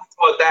people who don't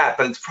call it that,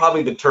 but it's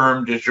probably the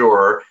term du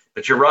jour.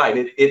 But you're right,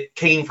 it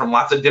came from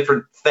lots of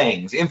different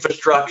things,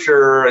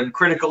 infrastructure and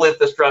critical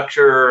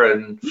infrastructure.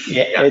 And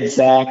yeah.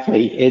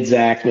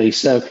 Exactly.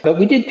 So, but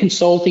we did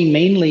consulting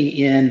mainly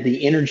in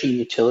the energy and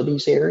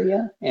utilities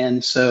area.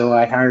 And so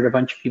I hired a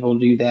bunch of people to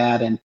do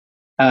that. And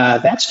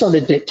that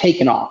started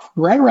taking off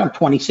right around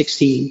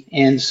 2016.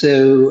 And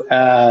so,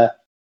 I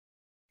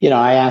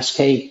asked,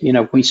 hey,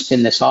 if we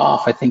spin this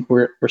off, I think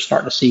we're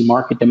starting to see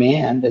market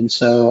demand. And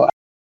so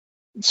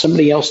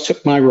somebody else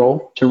took my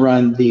role to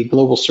run the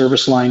global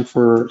service line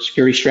for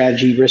security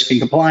strategy, risk, and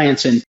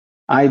compliance. And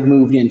I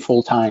moved in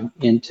full time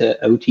into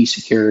OT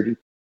security.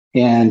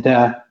 And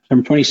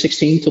from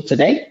 2016 till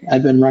today,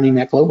 I've been running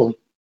that globally.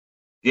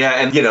 Yeah,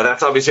 and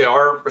that's obviously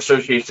our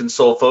association's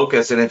sole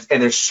focus, and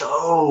there's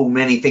so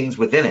many things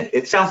within it.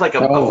 It sounds like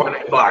a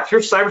running box.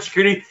 Here's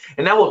cybersecurity,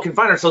 and now we'll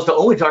confine ourselves to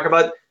only talk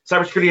about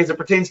cybersecurity as it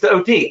pertains to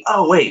OT.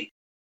 Oh wait,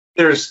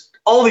 there's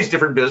all these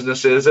different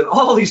businesses and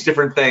all these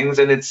different things,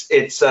 and it's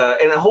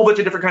and a whole bunch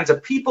of different kinds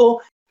of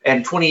people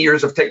and 20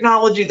 years of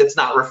technology that's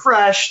not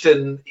refreshed,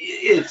 and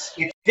it's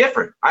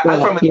different. I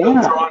find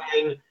myself drawn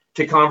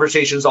into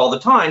conversations all the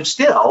time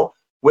still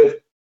with,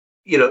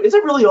 is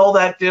it really all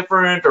that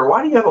different, or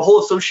why do you have a whole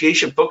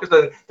association focused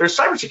on there's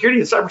cybersecurity,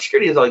 and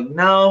cybersecurity is like,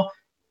 no,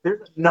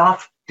 there's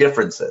enough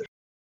differences.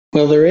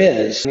 Well, there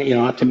is,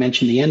 not to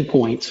mention the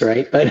endpoints,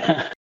 right? But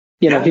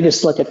if you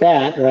just look at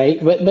that,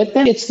 right? But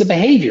then it's the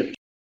behaviors.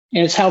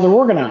 And it's how they're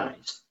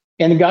organized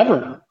and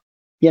governed,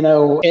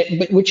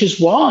 which is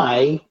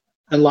why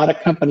a lot of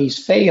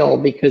companies fail,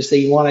 because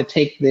they want to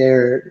take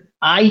their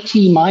IT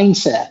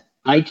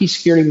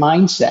security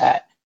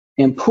mindset,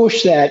 and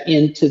push that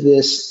into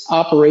this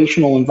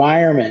operational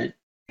environment.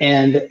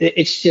 And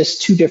it's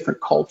just two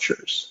different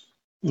cultures.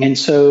 And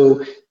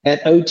so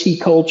that OT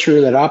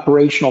culture, that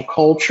operational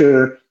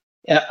culture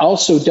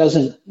also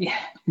doesn't,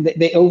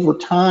 they over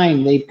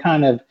time, they've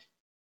kind of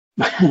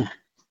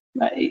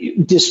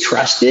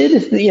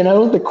distrusted,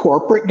 the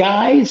corporate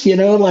guys, you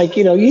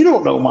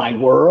don't know my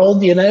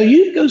world,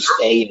 you go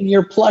stay in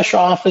your plush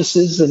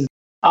offices and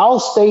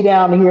I'll stay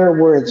down here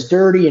where it's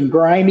dirty and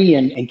grimy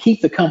and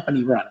keep the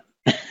company running.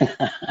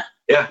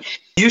 Yeah.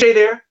 You stay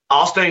there,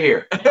 I'll stay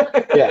here.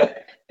 Yeah.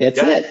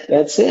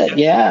 That's it.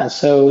 Yeah.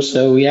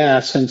 So yeah,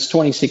 since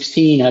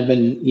 2016, I've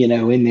been,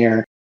 in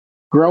there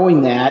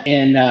growing that,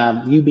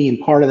 and you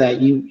being part of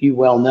that, you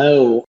well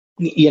know,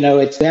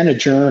 it's been a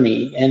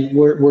journey, and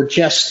we're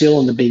just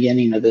still in the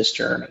beginning of this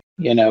journey.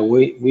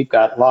 We've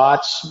got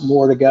lots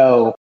more to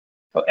go.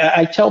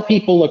 I tell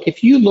people, look,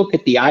 if you look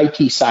at the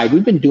IT side,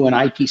 we've been doing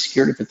IT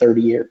security for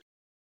 30 years,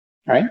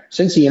 right?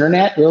 Since the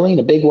internet, really, in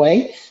a big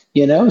way.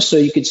 So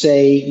you could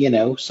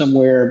say,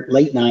 somewhere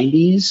late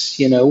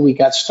 90s, we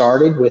got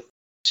started with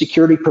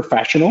security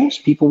professionals.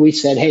 People, we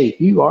said, hey,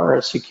 you are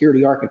a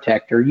security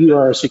architect or you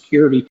are a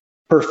security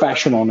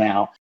professional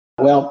now.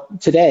 Well,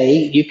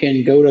 today you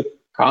can go to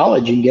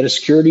college and get a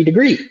security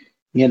degree.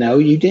 You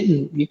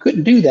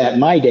couldn't do that in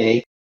my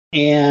day.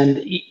 And,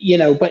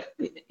 but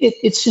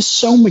it's just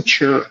so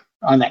mature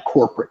on that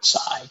corporate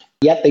side.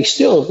 Yet they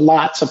still have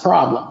lots of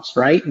problems,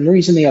 right? And the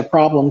reason they have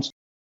problems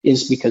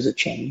is because of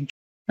change.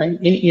 Right?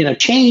 And,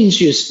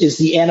 change is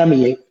the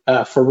enemy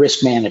for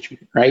risk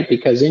management, right?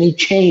 Because any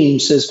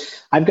change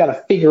says, I've got to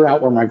figure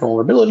out where my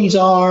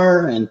vulnerabilities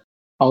are and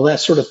all that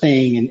sort of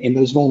thing. And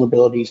those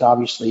vulnerabilities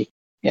obviously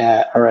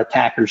are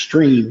attackers'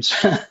 dreams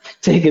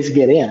to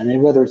get in,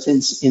 and whether it's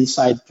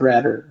inside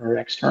threat or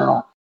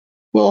external.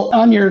 Well,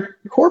 on your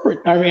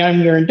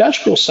on your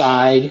industrial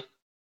side,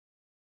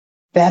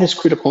 that is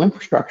critical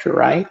infrastructure,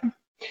 right?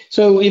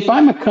 So if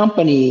I'm a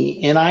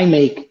company and I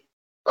make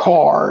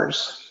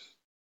cars,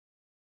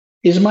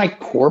 is my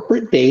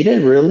corporate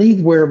data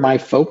really where my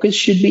focus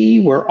should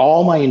be, where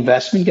all my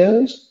investment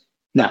goes?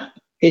 No,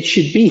 it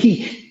should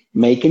be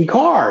making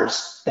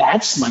cars.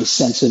 That's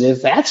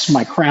that's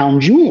my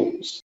crown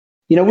jewels.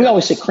 We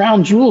always say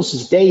crown jewels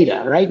is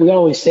data, right? We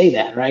always say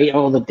that, right?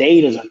 Oh, the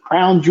data is a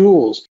crown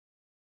jewels.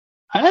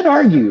 I'd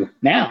argue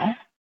now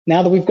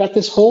that we've got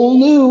this whole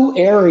new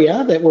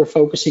area that we're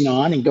focusing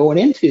on and going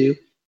into,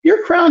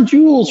 your crown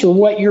jewels are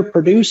what you're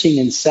producing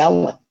and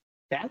selling.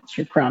 That's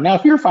your crown. Now,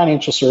 if you're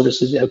financial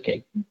services,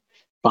 okay,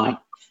 fine.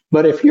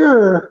 But if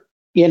you're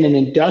in an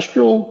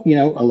industrial,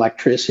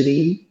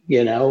 electricity,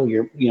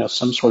 you're,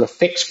 some sort of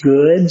fixed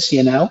goods,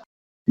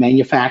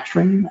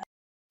 manufacturing.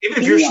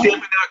 Even if you're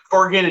stamping out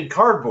corrugated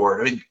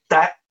cardboard, I mean,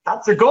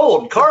 that's the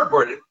gold,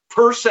 cardboard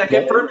per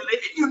second, per minute.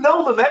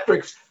 The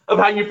metrics of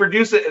how you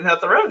produce it and have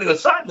the revenue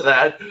assigned to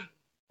that.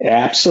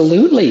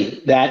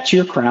 Absolutely. That's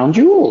your crown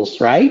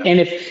jewels, right? And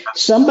if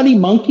somebody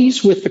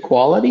monkeys with the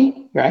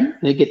quality, right,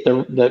 they get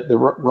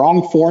the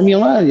wrong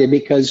formula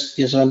because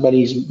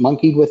somebody's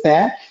monkeyed with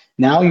that.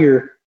 Now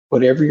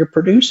whatever you're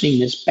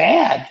producing is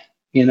bad,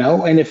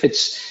 and if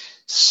it's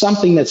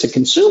something that's a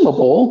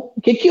consumable,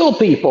 it can kill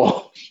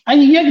people. I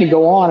mean, you can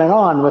go on and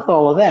on with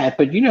all of that,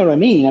 but you know what I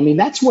mean? I mean,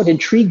 that's what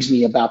intrigues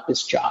me about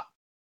this job.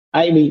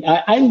 I mean,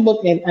 I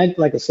look at,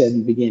 like I said in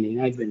the beginning,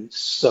 I've been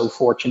so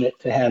fortunate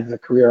to have the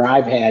career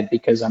I've had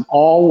because I'm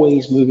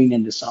always moving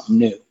into something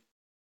new.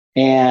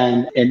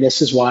 And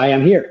this is why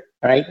I'm here,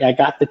 right? I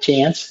got the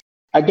chance,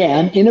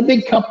 again, in a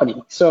big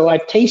company. So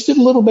I've tasted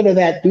a little bit of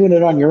that doing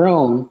it on your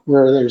own,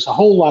 where there's a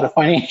whole lot of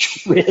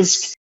financial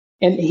risk.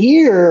 And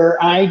here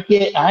I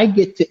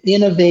get to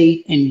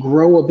innovate and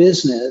grow a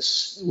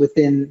business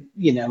within,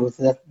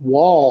 the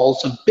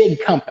walls of big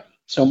company.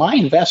 So my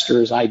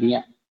investor is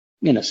IBM,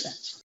 in a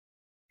sense.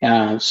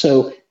 And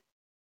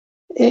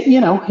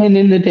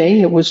in the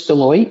day it was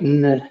Deloitte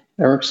and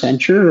or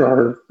Accenture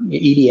or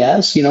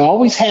EDS,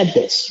 always had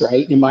this,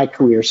 right, in my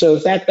career. So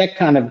that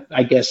kind of,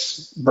 I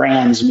guess,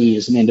 brands me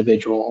as an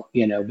individual,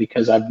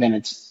 because I've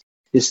been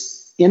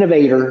this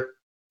innovator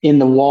in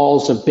the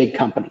walls of big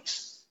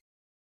companies.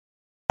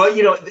 But,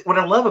 what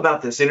I love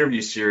about this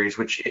interview series,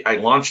 which I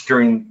launched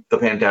during the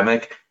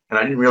pandemic, and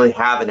I didn't really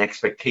have an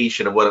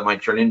expectation of what it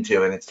might turn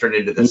into, and it's turned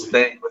into this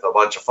thing with a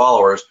bunch of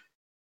followers,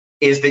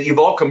 is that you've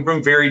all come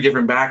from very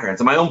different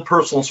backgrounds. And my own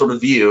personal sort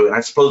of view, and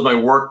I suppose my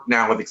work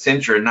now with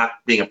Accenture and not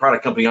being a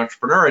product company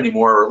entrepreneur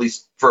anymore, or at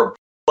least for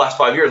the last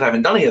 5 years, I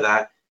haven't done any of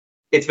that.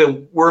 It's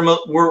been,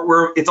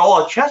 it's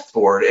all a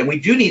chessboard, and we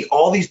do need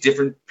all these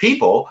different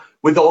people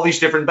with all these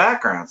different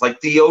backgrounds. Like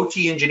the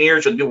OT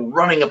engineers are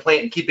running a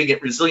plant and keeping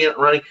it resilient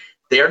and running.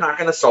 They're not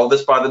going to solve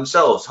this by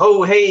themselves.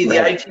 Oh, hey, the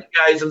IT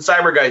guys and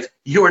cyber guys,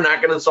 you are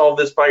not going to solve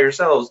this by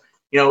yourselves.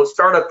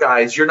 Startup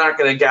guys, you're not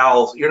going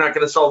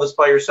to solve this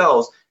by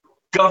yourselves.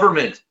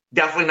 Government,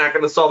 definitely not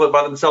going to solve it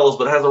by themselves,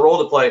 but has a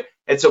role to play.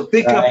 And so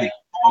big companies,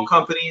 small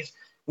companies,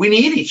 we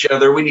need each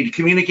other. We need to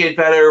communicate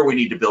better. We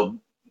need to build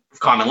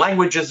common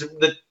languages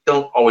that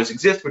don't always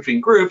exist between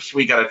groups.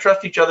 We got to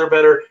trust each other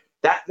better.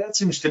 That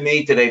seems to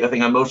me today, the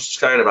thing I'm most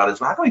excited about is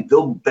how can we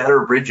build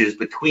better bridges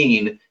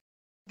between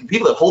the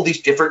people that hold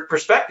these different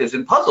perspectives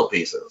and puzzle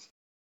pieces?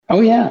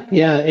 Oh, yeah.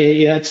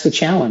 That's the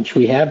challenge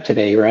we have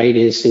today, right,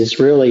 is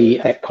really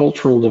that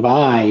cultural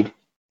divide.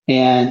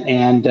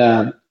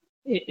 And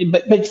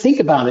But think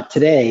about it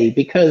today,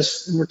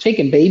 because we're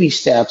taking baby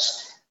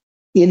steps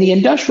in the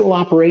industrial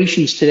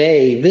operations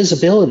today.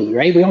 Visibility,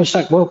 right? We always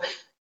talk, well,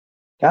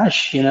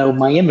 gosh,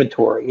 my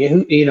inventory.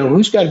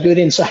 Who's got good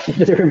insight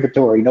into their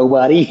inventory?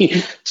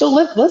 Nobody. So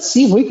let's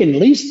see if we can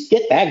at least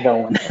get that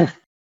going.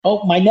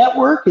 Oh, my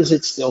network, is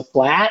it still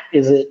flat?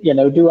 Is it,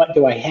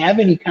 do I have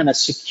any kind of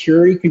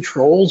security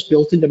controls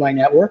built into my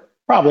network?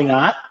 Probably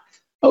not.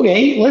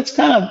 Okay, let's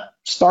kind of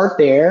start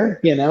there.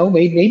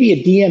 Maybe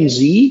a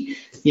DMZ.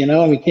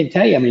 I can't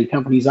tell you how many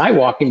companies I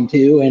walk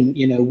into, and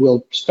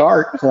we'll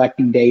start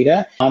collecting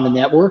data on the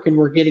network, and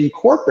we're getting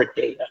corporate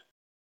data.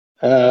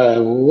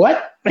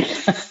 What? I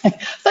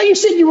thought you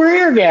said you were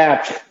air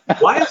gapped.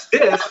 Why is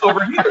this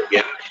over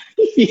here?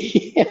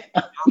 Yeah.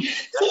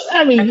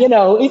 I mean,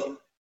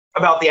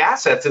 about the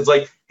assets, it's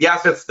like the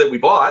assets that we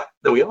bought,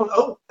 that we own.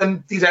 Oh,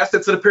 and these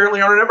assets that apparently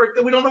are on a network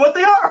that we don't know what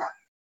they are.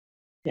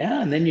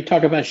 Yeah, and then you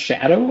talk about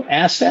shadow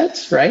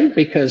assets, right?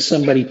 Because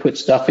somebody put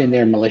stuff in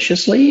there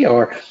maliciously,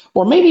 or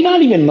maybe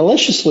not even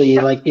maliciously,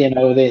 like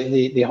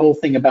the whole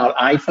thing about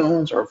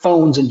iPhones or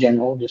phones in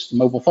general, just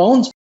mobile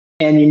phones,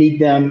 and you need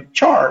them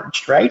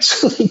charged, right?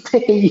 So they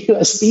pick a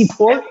USB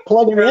port,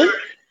 plug it in.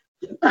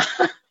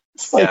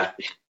 It's like,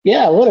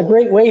 yeah, what a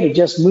great way to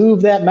just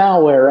move that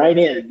malware right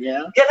in.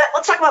 Yeah,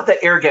 let's talk about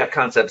the air gap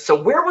concept.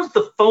 So where was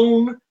the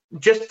phone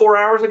just 4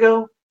 hours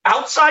ago?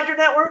 Outside your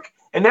network?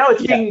 And now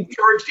it's being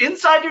charged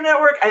inside your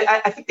network?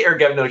 I think the air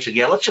gap notion,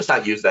 let's just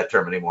not use that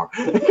term anymore.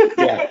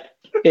 Yeah,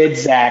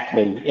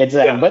 exactly.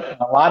 Yeah. But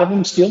a lot of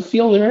them still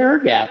feel they're air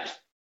gapped.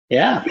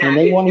 Yeah, and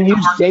they want to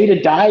use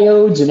data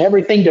diodes and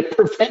everything to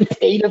prevent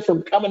data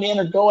from coming in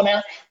or going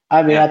out.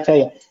 I mean, I tell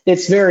you,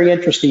 it's a very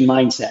interesting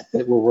mindset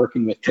that we're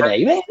working with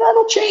today.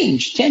 That'll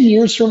change 10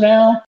 years from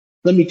now.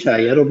 Let me tell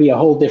you, it'll be a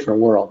whole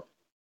different world.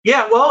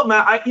 Yeah, well,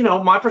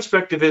 my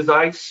perspective is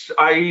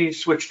I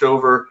switched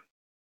over,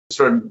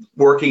 started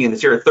working in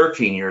this area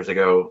 13 years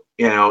ago,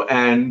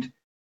 and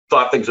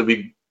thought things would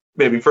be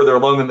maybe further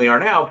along than they are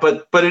now.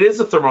 But it is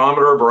a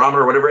thermometer, a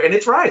barometer, whatever, and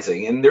it's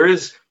rising. And there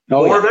is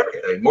more of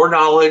everything, more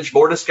knowledge,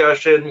 more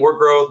discussion, more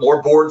growth,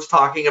 more boards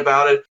talking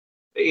about it.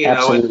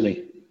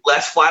 Absolutely.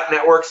 Less flat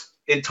networks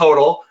in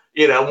total.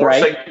 More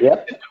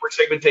network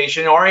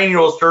segmentation. Our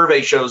annual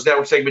survey shows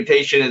network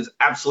segmentation is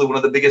absolutely one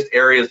of the biggest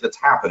areas that's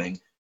happening.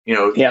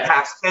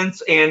 Past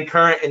tense and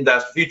current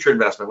future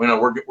investment.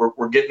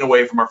 We're getting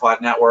away from our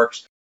flat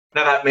networks.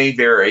 Now that may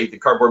vary. The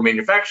cardboard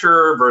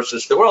manufacturer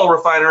versus the oil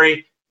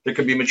refinery, there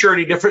could be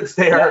maturity difference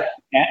there.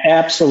 Yeah,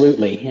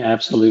 absolutely.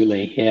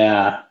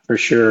 Yeah, for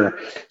sure.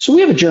 So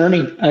we have a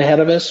journey ahead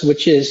of us,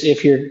 which is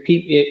if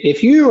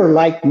you are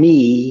like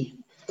me,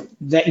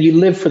 that you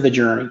live for the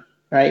journey,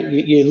 right?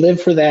 You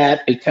live for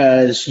that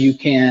because you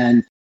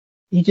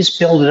just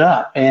build it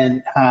up.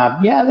 And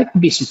there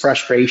can be some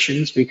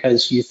frustrations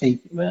because you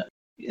think, well,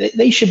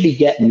 they should be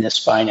getting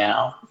this by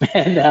now.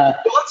 And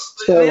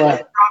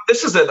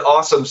this is an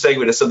awesome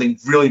segue to something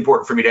really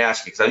important for me to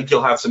ask you, because I think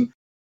you'll have some,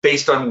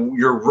 based on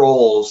your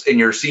roles and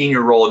your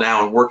senior role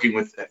now and working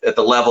with at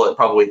the level at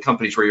probably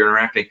companies where you're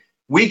interacting.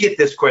 We get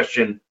this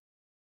question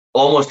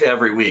almost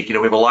every week. We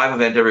have a live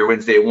event every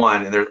Wednesday at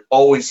 1, and there's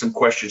always some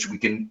questions we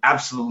can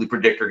absolutely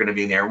predict are going to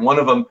be in there. And one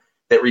of them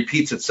that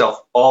repeats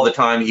itself all the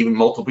time, even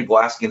multiple people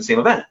asking in the same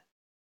event.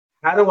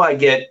 How do I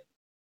get,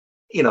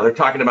 they're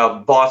talking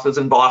about bosses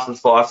and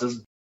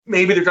bosses.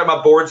 Maybe they're talking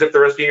about boards if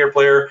they're a senior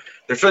player.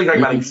 They're certainly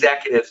talking about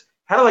executives.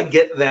 How do I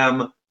get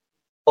them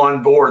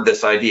on board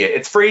this idea?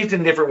 It's phrased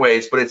in different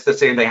ways, but it's the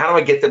same thing. How do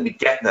I get them to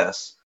get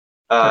this?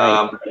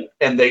 And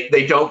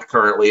they don't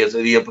currently, is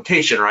the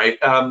implication, right?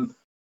 I'm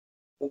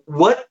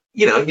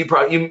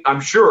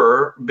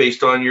sure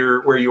based on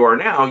where you are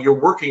now, you're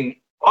working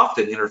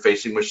often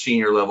interfacing with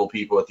senior level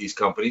people at these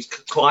companies,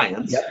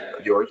 clients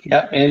of yours.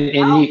 Yeah,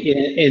 and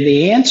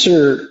the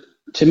answer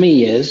to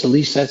me is, at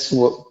least that's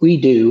what we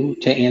do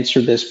to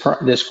answer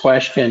this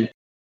question.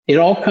 It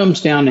all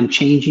comes down in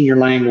changing your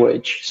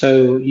language.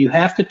 So you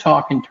have to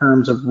talk in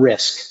terms of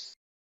risk.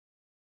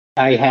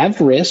 I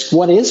have risk.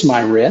 What is my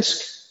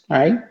risk?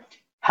 Right?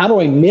 How do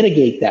I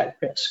mitigate that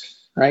risk?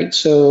 Right?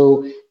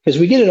 So, because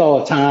we get it all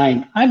the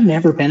time. I've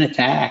never been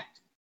attacked,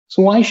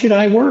 so why should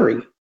I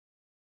worry?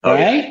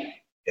 Right?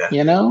 Yeah.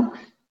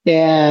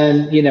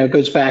 And it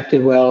goes back to,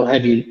 well,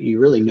 have you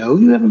really know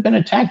you haven't been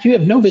attacked? You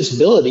have no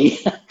visibility.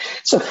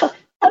 So how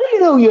do you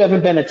know you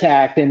haven't been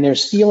attacked and they're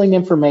stealing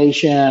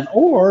information?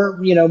 Or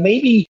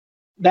maybe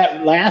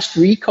that last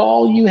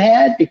recall you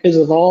had, because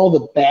of all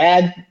the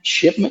bad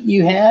shipment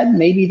you had,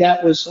 maybe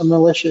that was a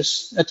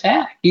malicious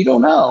attack. You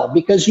don't know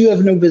because you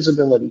have no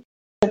visibility.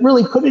 But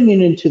really putting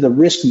it into the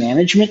risk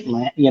management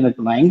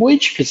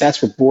language, because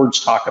that's what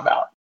boards talk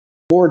about.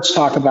 Boards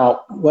talk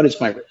about, what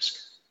is my risk,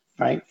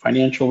 right?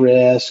 Financial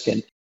risk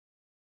and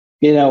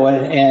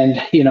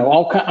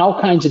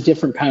all kinds of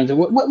different kinds of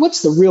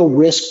what's the real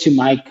risk to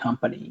my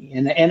company,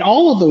 and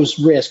all of those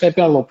risks. I've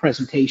got a little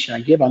presentation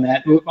I give on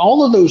that.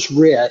 All of those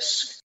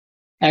risks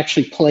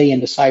actually play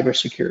into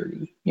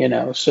cybersecurity.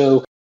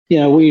 So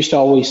we used to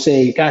always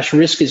say, gosh,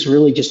 risk is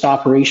really just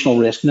operational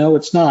risk. No,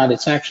 it's not.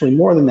 It's actually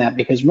more than that,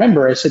 because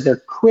remember, I said they're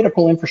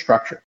critical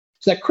infrastructure.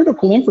 So that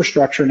critical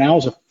infrastructure now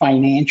is a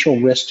financial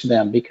risk to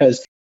them,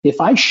 because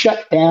if I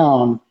shut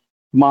down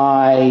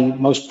my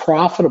most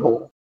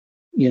profitable,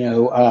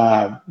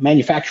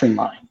 manufacturing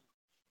line,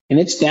 and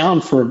it's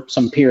down for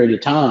some period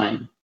of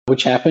time,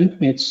 which happened,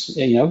 it's,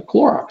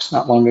 Clorox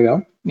not long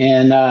ago.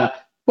 And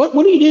what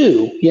do you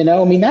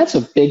do? That's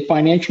a big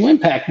financial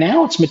impact.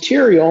 Now it's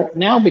material.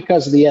 Now,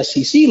 because of the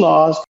SEC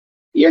laws,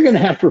 you're going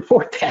to have to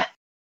report that.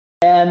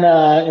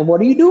 And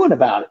what are you doing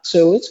about it?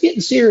 So it's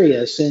getting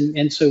serious.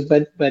 And so,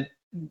 but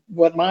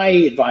what my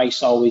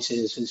advice always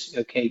is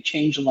okay,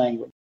 change the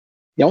language.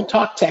 Don't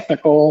talk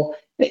technical.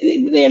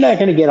 They're not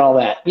going to get all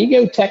that. You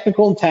go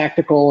technical and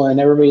tactical, and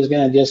everybody's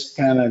going to just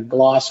kind of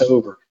gloss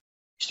over.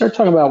 You start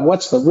talking about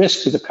what's the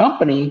risk to the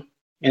company,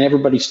 and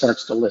everybody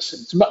starts to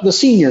listen. It's about the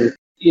senior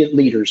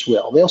leaders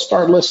they'll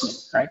start listening,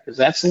 right? Because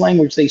that's the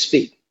language they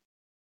speak.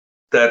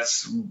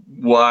 That's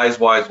wise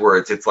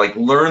words. It's like,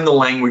 learn the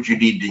language you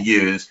need to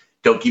use.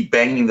 Don't keep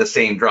banging the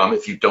same drum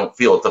if you don't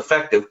feel it's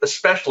effective.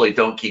 Especially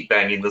don't keep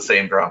banging the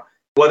same drum.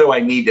 What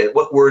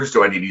words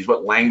do I need to use?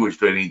 What language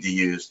do I need to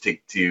use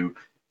to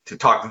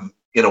talk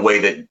in a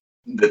way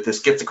that this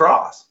gets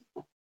across?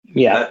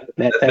 Yeah,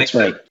 that's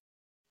right.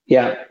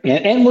 Yeah,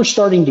 and we're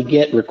starting to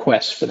get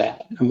requests for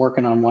that. I'm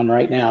working on one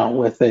right now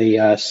with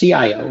a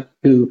CIO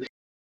who,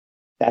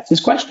 that's his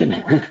question.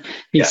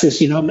 He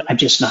says, I'm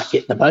just not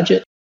getting the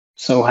budget.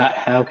 So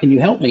how can you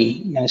help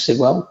me? And I said,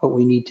 well, what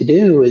we need to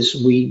do is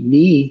we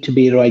need to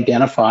be able to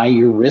identify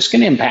your risk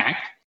and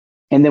impact,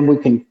 and then we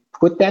can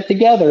put that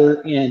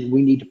together, and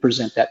we need to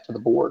present that to the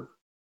board.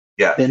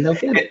 Yeah. Then they'll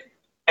get it.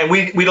 And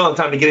we don't have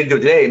time to get into it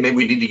today. Maybe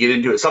we need to get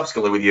into it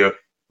subsequently with you.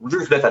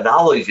 There's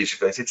methodologies you should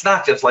face. It's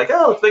not just like,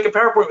 let's make a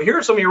PowerPoint. Here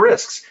are some of your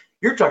risks.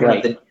 You're talking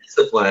about the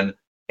discipline,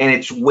 and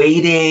it's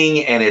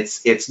weighting, and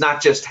it's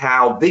not just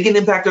how big an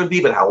impact it would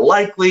be, but how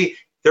likely.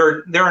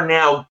 There are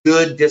now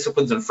good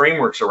disciplines and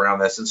frameworks around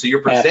this. And so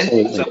you're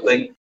presenting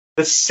something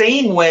the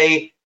same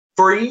way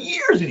for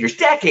years and years,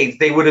 decades,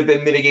 they would have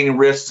been mitigating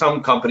risk,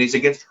 some companies,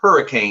 against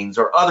hurricanes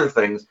or other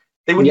things.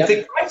 They wouldn't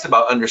think twice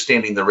about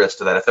understanding the risk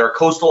to that. If they're a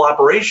coastal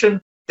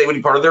operation, they would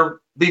be part of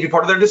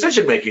their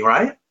decision making,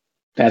 right?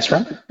 That's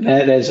right.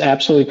 That is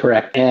absolutely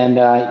correct. And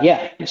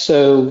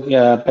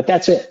but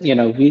that's it.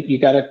 You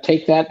got to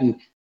take that and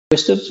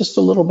twist it just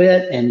a little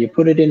bit, and you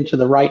put it into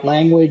the right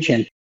language,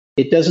 and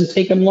it doesn't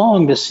take them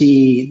long to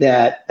see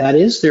that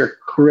is their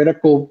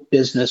critical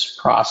business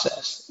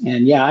process.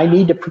 And I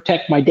need to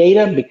protect my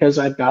data because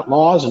I've got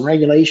laws and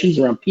regulations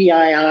around PII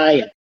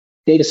and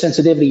data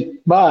sensitivity.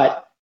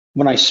 But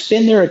when I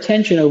spin their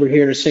attention over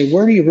here to say,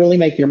 where do you really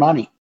make your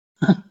money?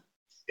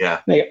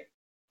 Yeah. They go,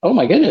 oh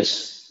my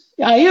goodness,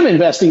 I am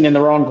investing in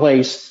the wrong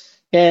place.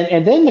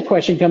 And then the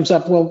question comes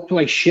up, well, do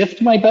I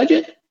shift my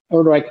budget,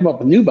 or do I come up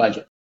with a new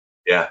budget?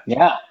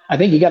 Yeah, I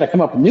think you got to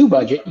come up with a new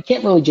budget. You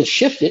can't really just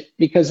shift it,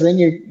 because then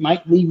you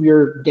might leave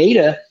your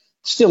data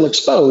still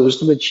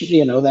exposed, which,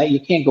 that you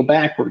can't go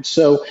backwards.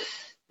 So,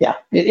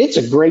 it's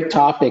a great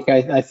topic.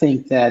 I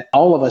think that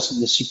all of us in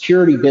the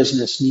security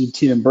business need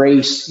to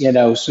embrace,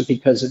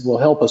 because it will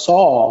help us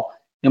all,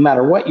 no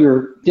matter what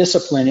your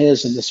discipline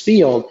is in this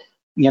field,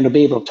 to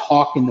be able to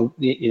talk in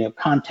the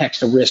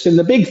context of risk. And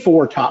the Big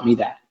Four taught me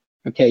that.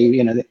 Okay,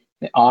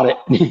 the audit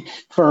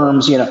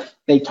firms,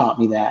 they taught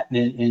me that,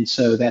 and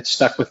so that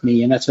stuck with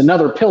me, and that's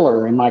another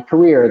pillar in my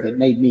career that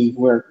made me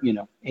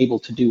able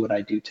to do what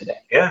I do today.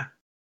 Yeah.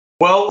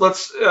 Well,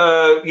 let's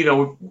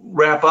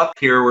wrap up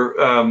here.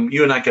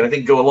 You and I can, I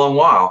think, go a long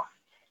while.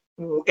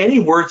 Any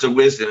words of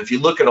wisdom? If you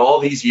look at all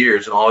these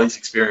years and all these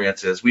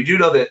experiences, we do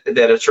know that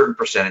a certain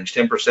percentage,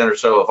 10% or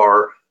so of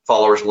our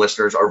followers and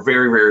listeners, are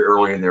very, very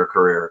early in their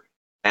career,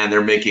 and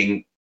they're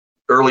making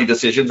early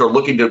decisions or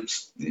looking to,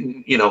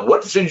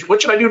 what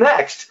should I do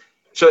next?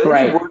 So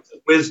any words of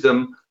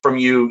wisdom from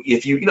you,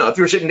 if you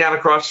were sitting down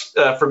across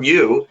from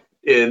you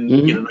in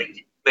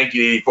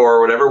 1984 or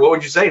whatever, what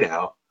would you say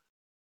now?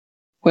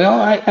 Well,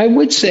 I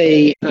would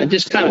say,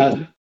 just kind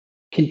of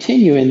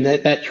continuing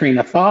that train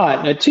of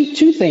thought,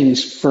 two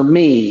things for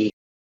me.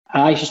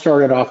 I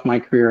started off my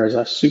career as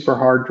a super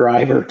hard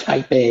driver,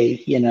 type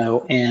A,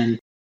 and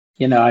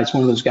I was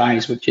one of those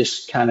guys who would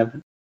just kind of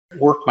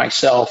work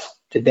myself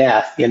to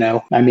death,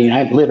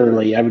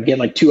 I would get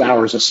like 2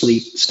 hours of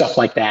sleep, stuff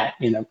like that,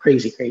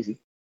 crazy.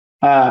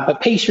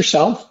 But pace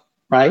yourself,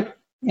 right?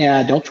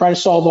 And don't try to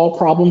solve all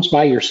problems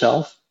by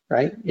yourself,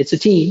 right? It's a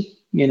team,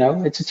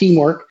 it's a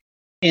teamwork.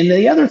 And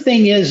the other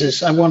thing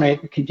is I want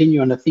to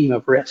continue on the theme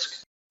of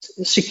risk.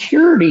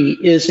 Security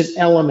is an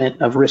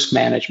element of risk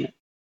management.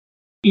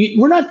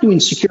 We're not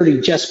doing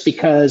security just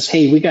because,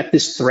 hey, we got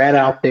this threat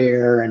out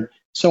there and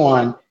so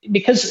on,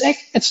 because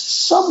it's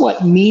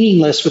somewhat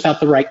meaningless without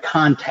the right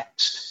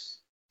context.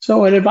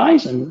 So I'd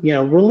advise them,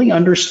 really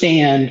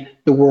understand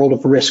the world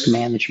of risk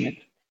management.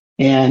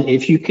 And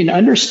if you can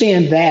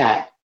understand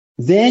that,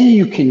 then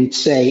you can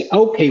say,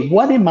 okay,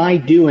 what am I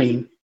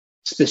doing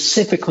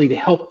specifically to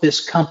help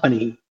this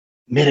company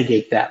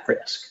mitigate that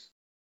risk?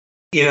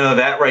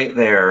 That right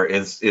there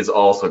is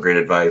also great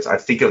advice. I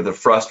think of the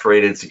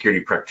frustrated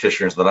security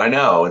practitioners that I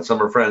know, and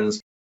some are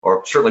friends,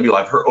 or certainly people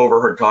I've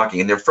overheard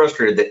talking, and they're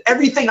frustrated that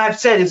everything I've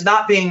said is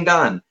not being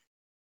done.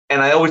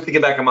 And I always think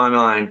it back in my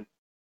mind,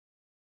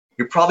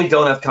 you probably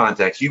don't have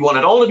context. You want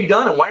it all to be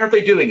done, and why aren't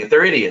they doing it?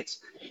 They're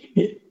idiots.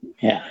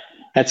 Yeah,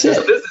 that's There's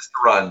it. a business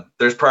to run.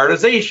 There's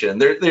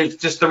prioritization. There's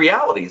just the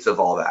realities of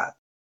all that.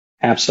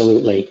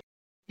 Absolutely.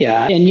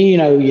 Yeah, and you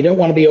don't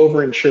want to be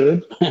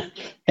overinsured.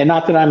 And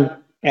not that I'm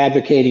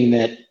advocating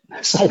that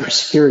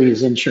cybersecurity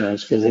is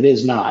insurance, because it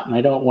is not, and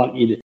I don't want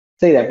you to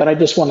say that, but I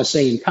just want to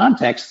say in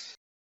context,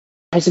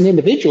 as an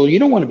individual, you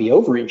don't want to be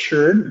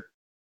overinsured.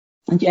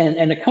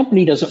 And a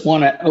company doesn't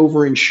want to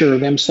overinsure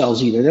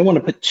themselves either. They don't want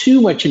to put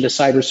too much into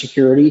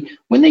cybersecurity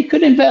when they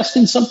could invest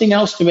in something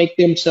else to make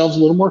themselves a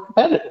little more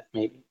competitive,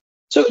 maybe.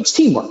 So it's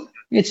teamwork.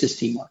 It's just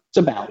teamwork. It's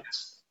a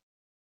balance.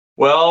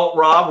 Well,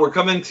 Rob, we're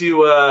coming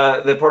to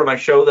the part of my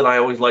show that I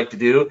always like to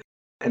do.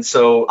 And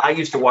so I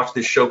used to watch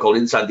this show called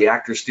Inside the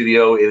Actors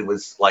Studio. It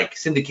was like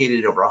syndicated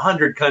in over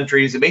 100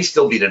 countries. It may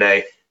still be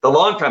today. The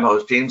longtime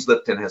host, James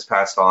Lipton, has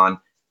passed on,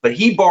 but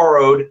he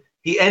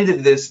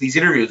ended these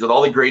interviews with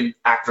all the great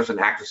actors and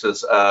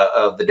actresses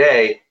of the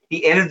day.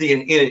 He ended the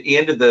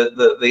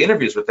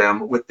interviews with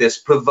them with this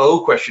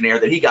pivot questionnaire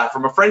that he got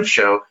from a French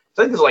show.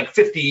 So I think it's like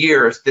 50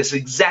 years. This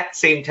exact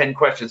same 10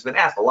 questions been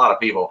asked a lot of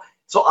people.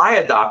 So I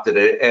adopted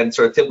it and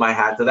sort of tipped my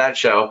hat to that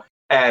show.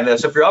 And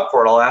so if you're up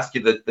for it, I'll ask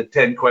you the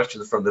 10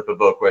 questions from the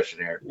pivot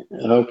questionnaire.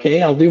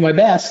 Okay, I'll do my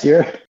best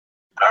here.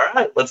 All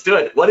right, let's do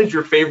it. What is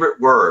your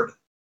favorite word?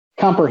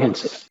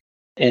 Comprehensive.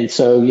 And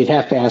so you'd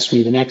have to ask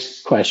me the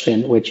next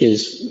question, which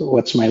is,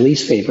 what's my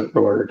least favorite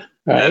word?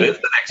 Right? That is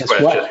the next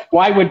question.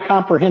 Why would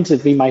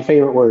comprehensive be my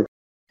favorite word?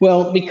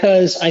 Well,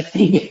 because I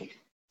think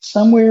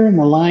somewhere in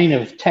the line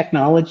of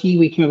technology,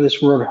 we came up with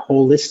this word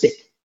holistic.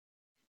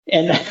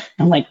 And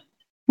I'm like,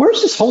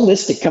 where's this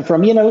holistic come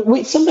from?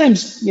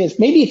 Sometimes, yes,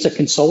 maybe it's a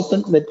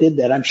consultant that did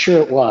that. I'm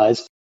sure it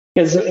was,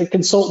 because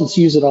consultants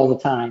use it all the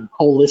time,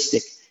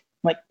 holistic.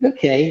 I'm like,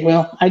 okay,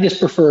 well, I just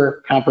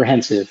prefer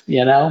comprehensive,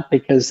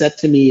 because that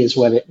to me is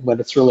what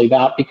it's really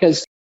about.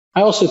 Because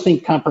I also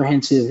think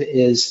comprehensive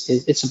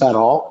it's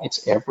about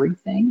it's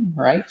everything,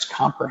 right? It's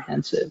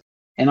comprehensive.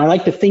 And I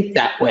like to think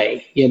that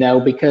way,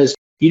 because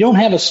you don't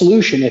have a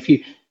solution if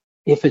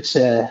it's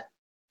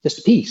just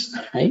a piece,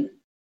 right?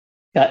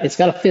 It's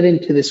got to fit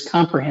into this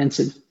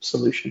comprehensive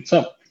solution.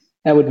 So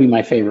that would be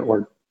my favorite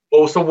word.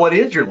 Oh, so what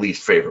is your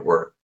least favorite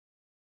word?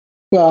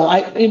 Well,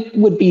 it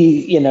would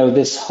be,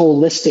 this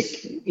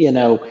holistic,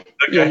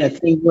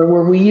 thing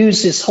where we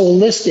use this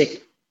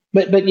holistic,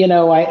 but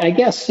I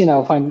guess,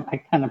 if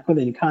I kind of put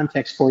it in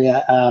context for you,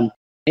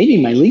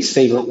 maybe my least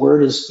favorite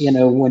word is,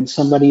 when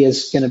somebody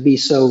is going to be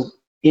so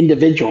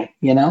individual,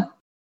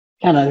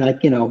 kind of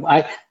like,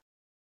 I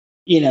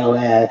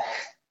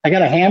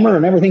got a hammer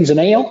and everything's a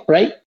nail,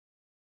 right?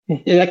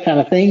 That kind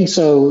of thing.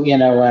 So,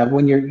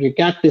 when you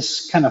got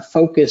this kind of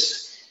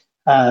focus,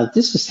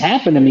 this has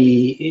happened to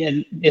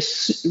me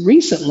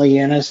recently,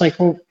 and I was like,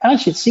 well,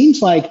 gosh, it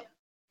seems like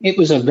it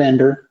was a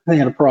vendor. They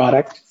had a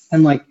product.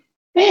 I'm like,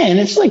 man,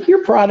 it's like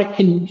your product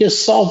can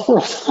just solve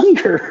world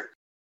hunger.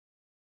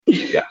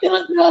 Yeah.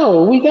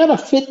 No, we got to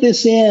fit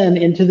this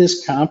into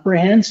this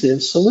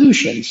comprehensive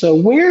solution. So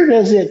where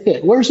does it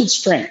fit? Where's its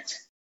strength?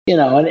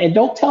 And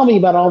don't tell me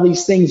about all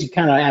these things you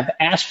kind of have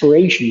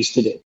aspirations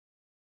to do.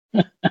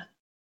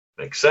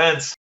 Makes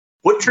sense.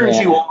 What turns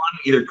you on,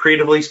 either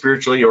creatively,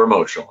 spiritually, or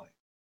emotionally?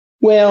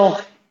 Well,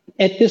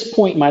 at this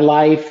point in my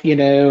life,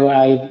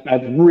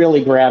 I've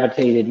really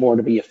gravitated more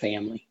to be a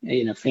family,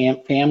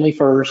 family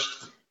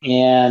first.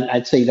 And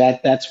I'd say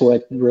that's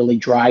what really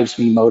drives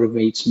me,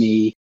 motivates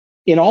me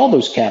in all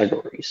those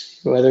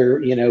categories, whether,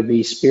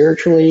 be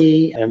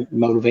spiritually,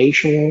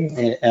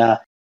 motivational.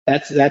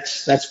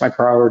 That's my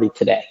priority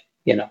today,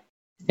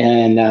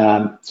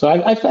 And so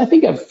I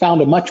think I've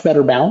found a much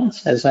better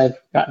balance as I've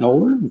gotten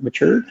older and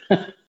matured.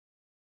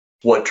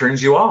 What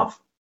turns you off?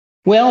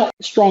 Well,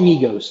 strong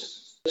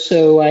egos.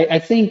 So I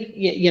think,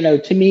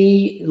 to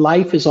me,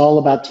 life is all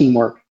about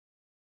teamwork.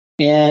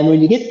 And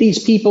when you get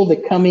these people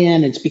that come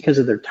in, it's because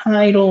of their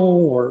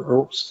title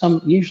or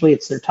usually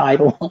it's their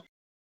title.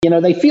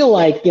 They feel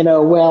like,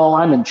 well,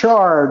 I'm in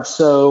charge,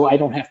 so I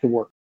don't have to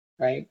work.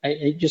 Right?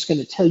 I'm just going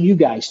to tell you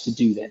guys to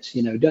do this.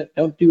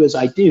 Don't do as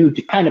I do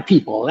to kind of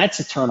people. That's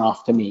a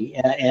turnoff to me.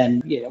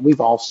 And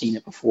we've all seen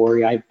it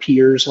before. I have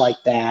peers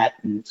like that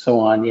and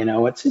so on.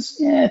 It's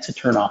just, it's a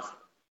turnoff.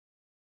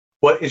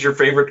 What is your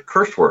favorite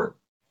curse word?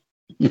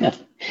 Yeah.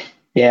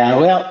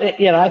 Well,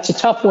 it's a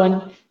tough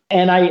one.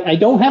 And I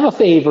don't have a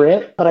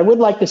favorite, but I would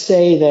like to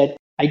say that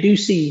I do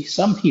see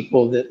some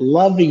people that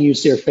love to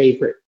use their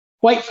favorite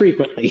quite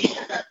frequently.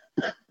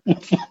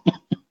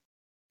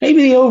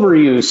 Maybe the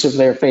overuse of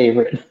their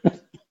favorite.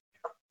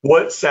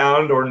 What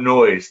sound or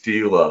noise do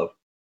you love?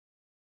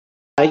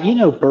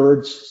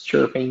 Birds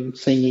chirping,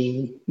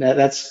 singing.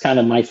 That's kind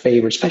of my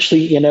favorite,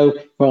 especially,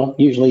 well,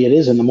 usually it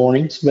is in the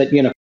mornings, but,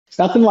 it's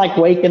nothing like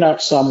waking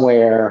up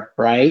somewhere,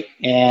 right?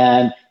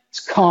 And it's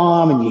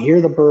calm and you hear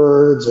the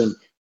birds, and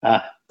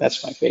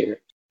that's my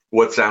favorite.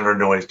 What sound or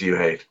noise do you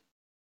hate?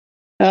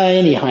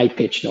 Any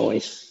high-pitched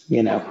noise,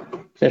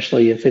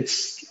 especially if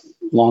it's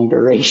long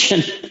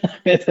duration.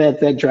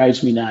 that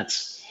drives me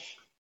nuts.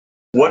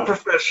 What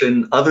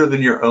profession other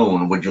than your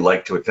own would you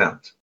like to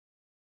attempt?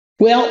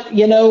 Well,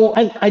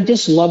 I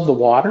just love the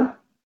water,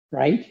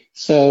 right?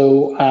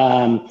 So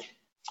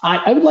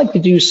I would like to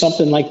do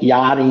something like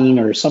yachting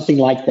or something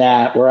like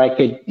that, where I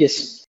could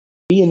just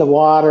be in the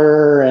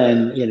water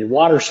and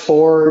water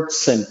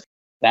sports and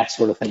that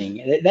sort of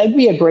thing. That'd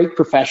be a great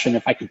profession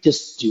if I could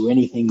just do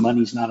anything.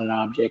 Money's not an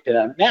object.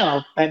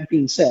 Now, that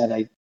being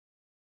said,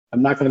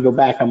 I'm not going to go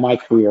back on my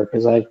career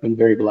because I've been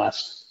very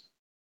blessed.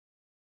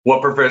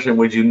 What profession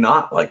would you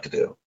not like to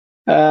do?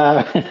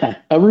 A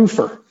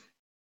roofer,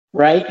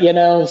 right?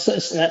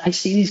 So I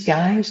see these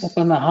guys up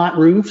on the hot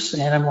roofs,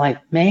 and I'm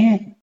like,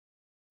 man,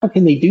 how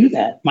can they do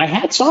that? My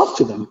hat's off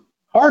to them.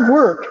 Hard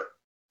work.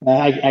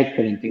 I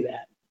couldn't do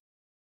that.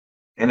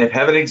 And if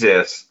heaven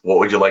exists, what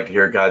would you like to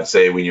hear God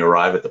say when you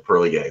arrive at the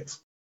pearly gates?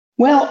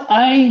 Well,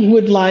 I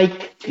would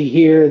like to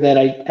hear that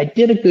I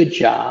did a good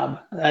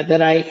job,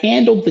 that I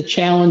handled the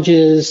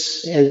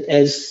challenges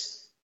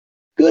as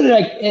good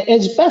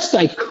as best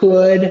I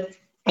could,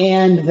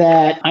 and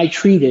that I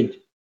treated,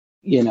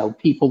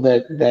 people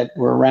that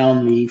were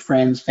around me,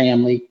 friends,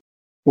 family,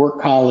 work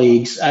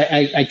colleagues.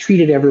 I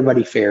treated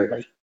everybody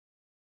fairly.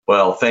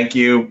 Well, thank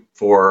you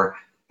for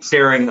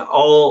sharing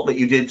all that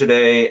you did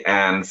today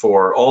and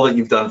for all that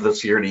you've done for the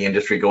security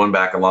industry going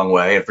back a long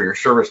way, and for your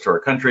service to our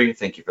country.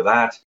 Thank you for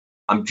that.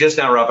 I'm just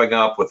now wrapping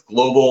up with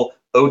Global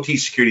OT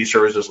Security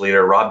Services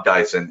Leader Rob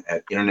Dyson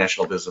at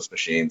International Business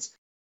Machines.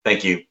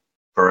 Thank you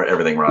for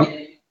everything, Rob.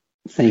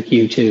 Thank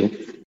you,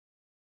 too.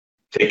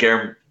 Take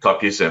care. Talk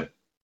to you soon.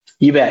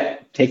 You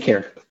bet. Take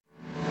care.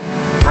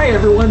 Hi,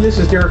 everyone. This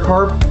is Derek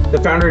Harp, the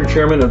founder and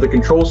chairman of the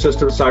Control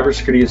Systems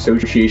Cybersecurity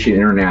Association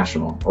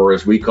International, or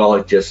as we call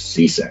it, just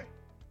CSA.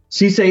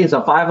 CSA is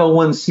a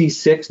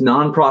 501c6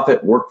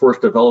 nonprofit workforce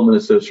development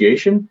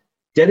association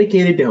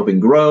dedicated to helping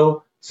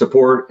grow,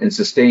 support, and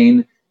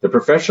sustain the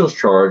professionals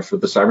charged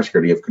with the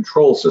cybersecurity of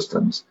control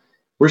systems.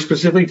 We're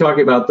specifically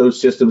talking about those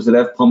systems that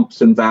have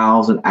pumps and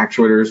valves and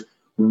actuators,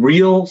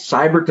 real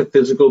cyber to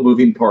physical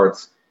moving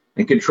parts,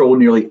 and control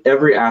nearly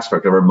every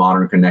aspect of our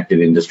modern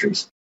connected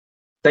industries.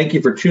 Thank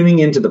you for tuning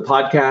into the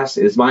podcast.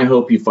 It is my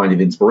hope you find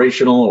it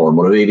inspirational or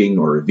motivating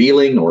or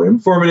revealing or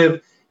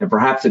informative, and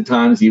perhaps at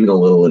times even a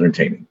little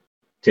entertaining.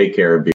 Take care.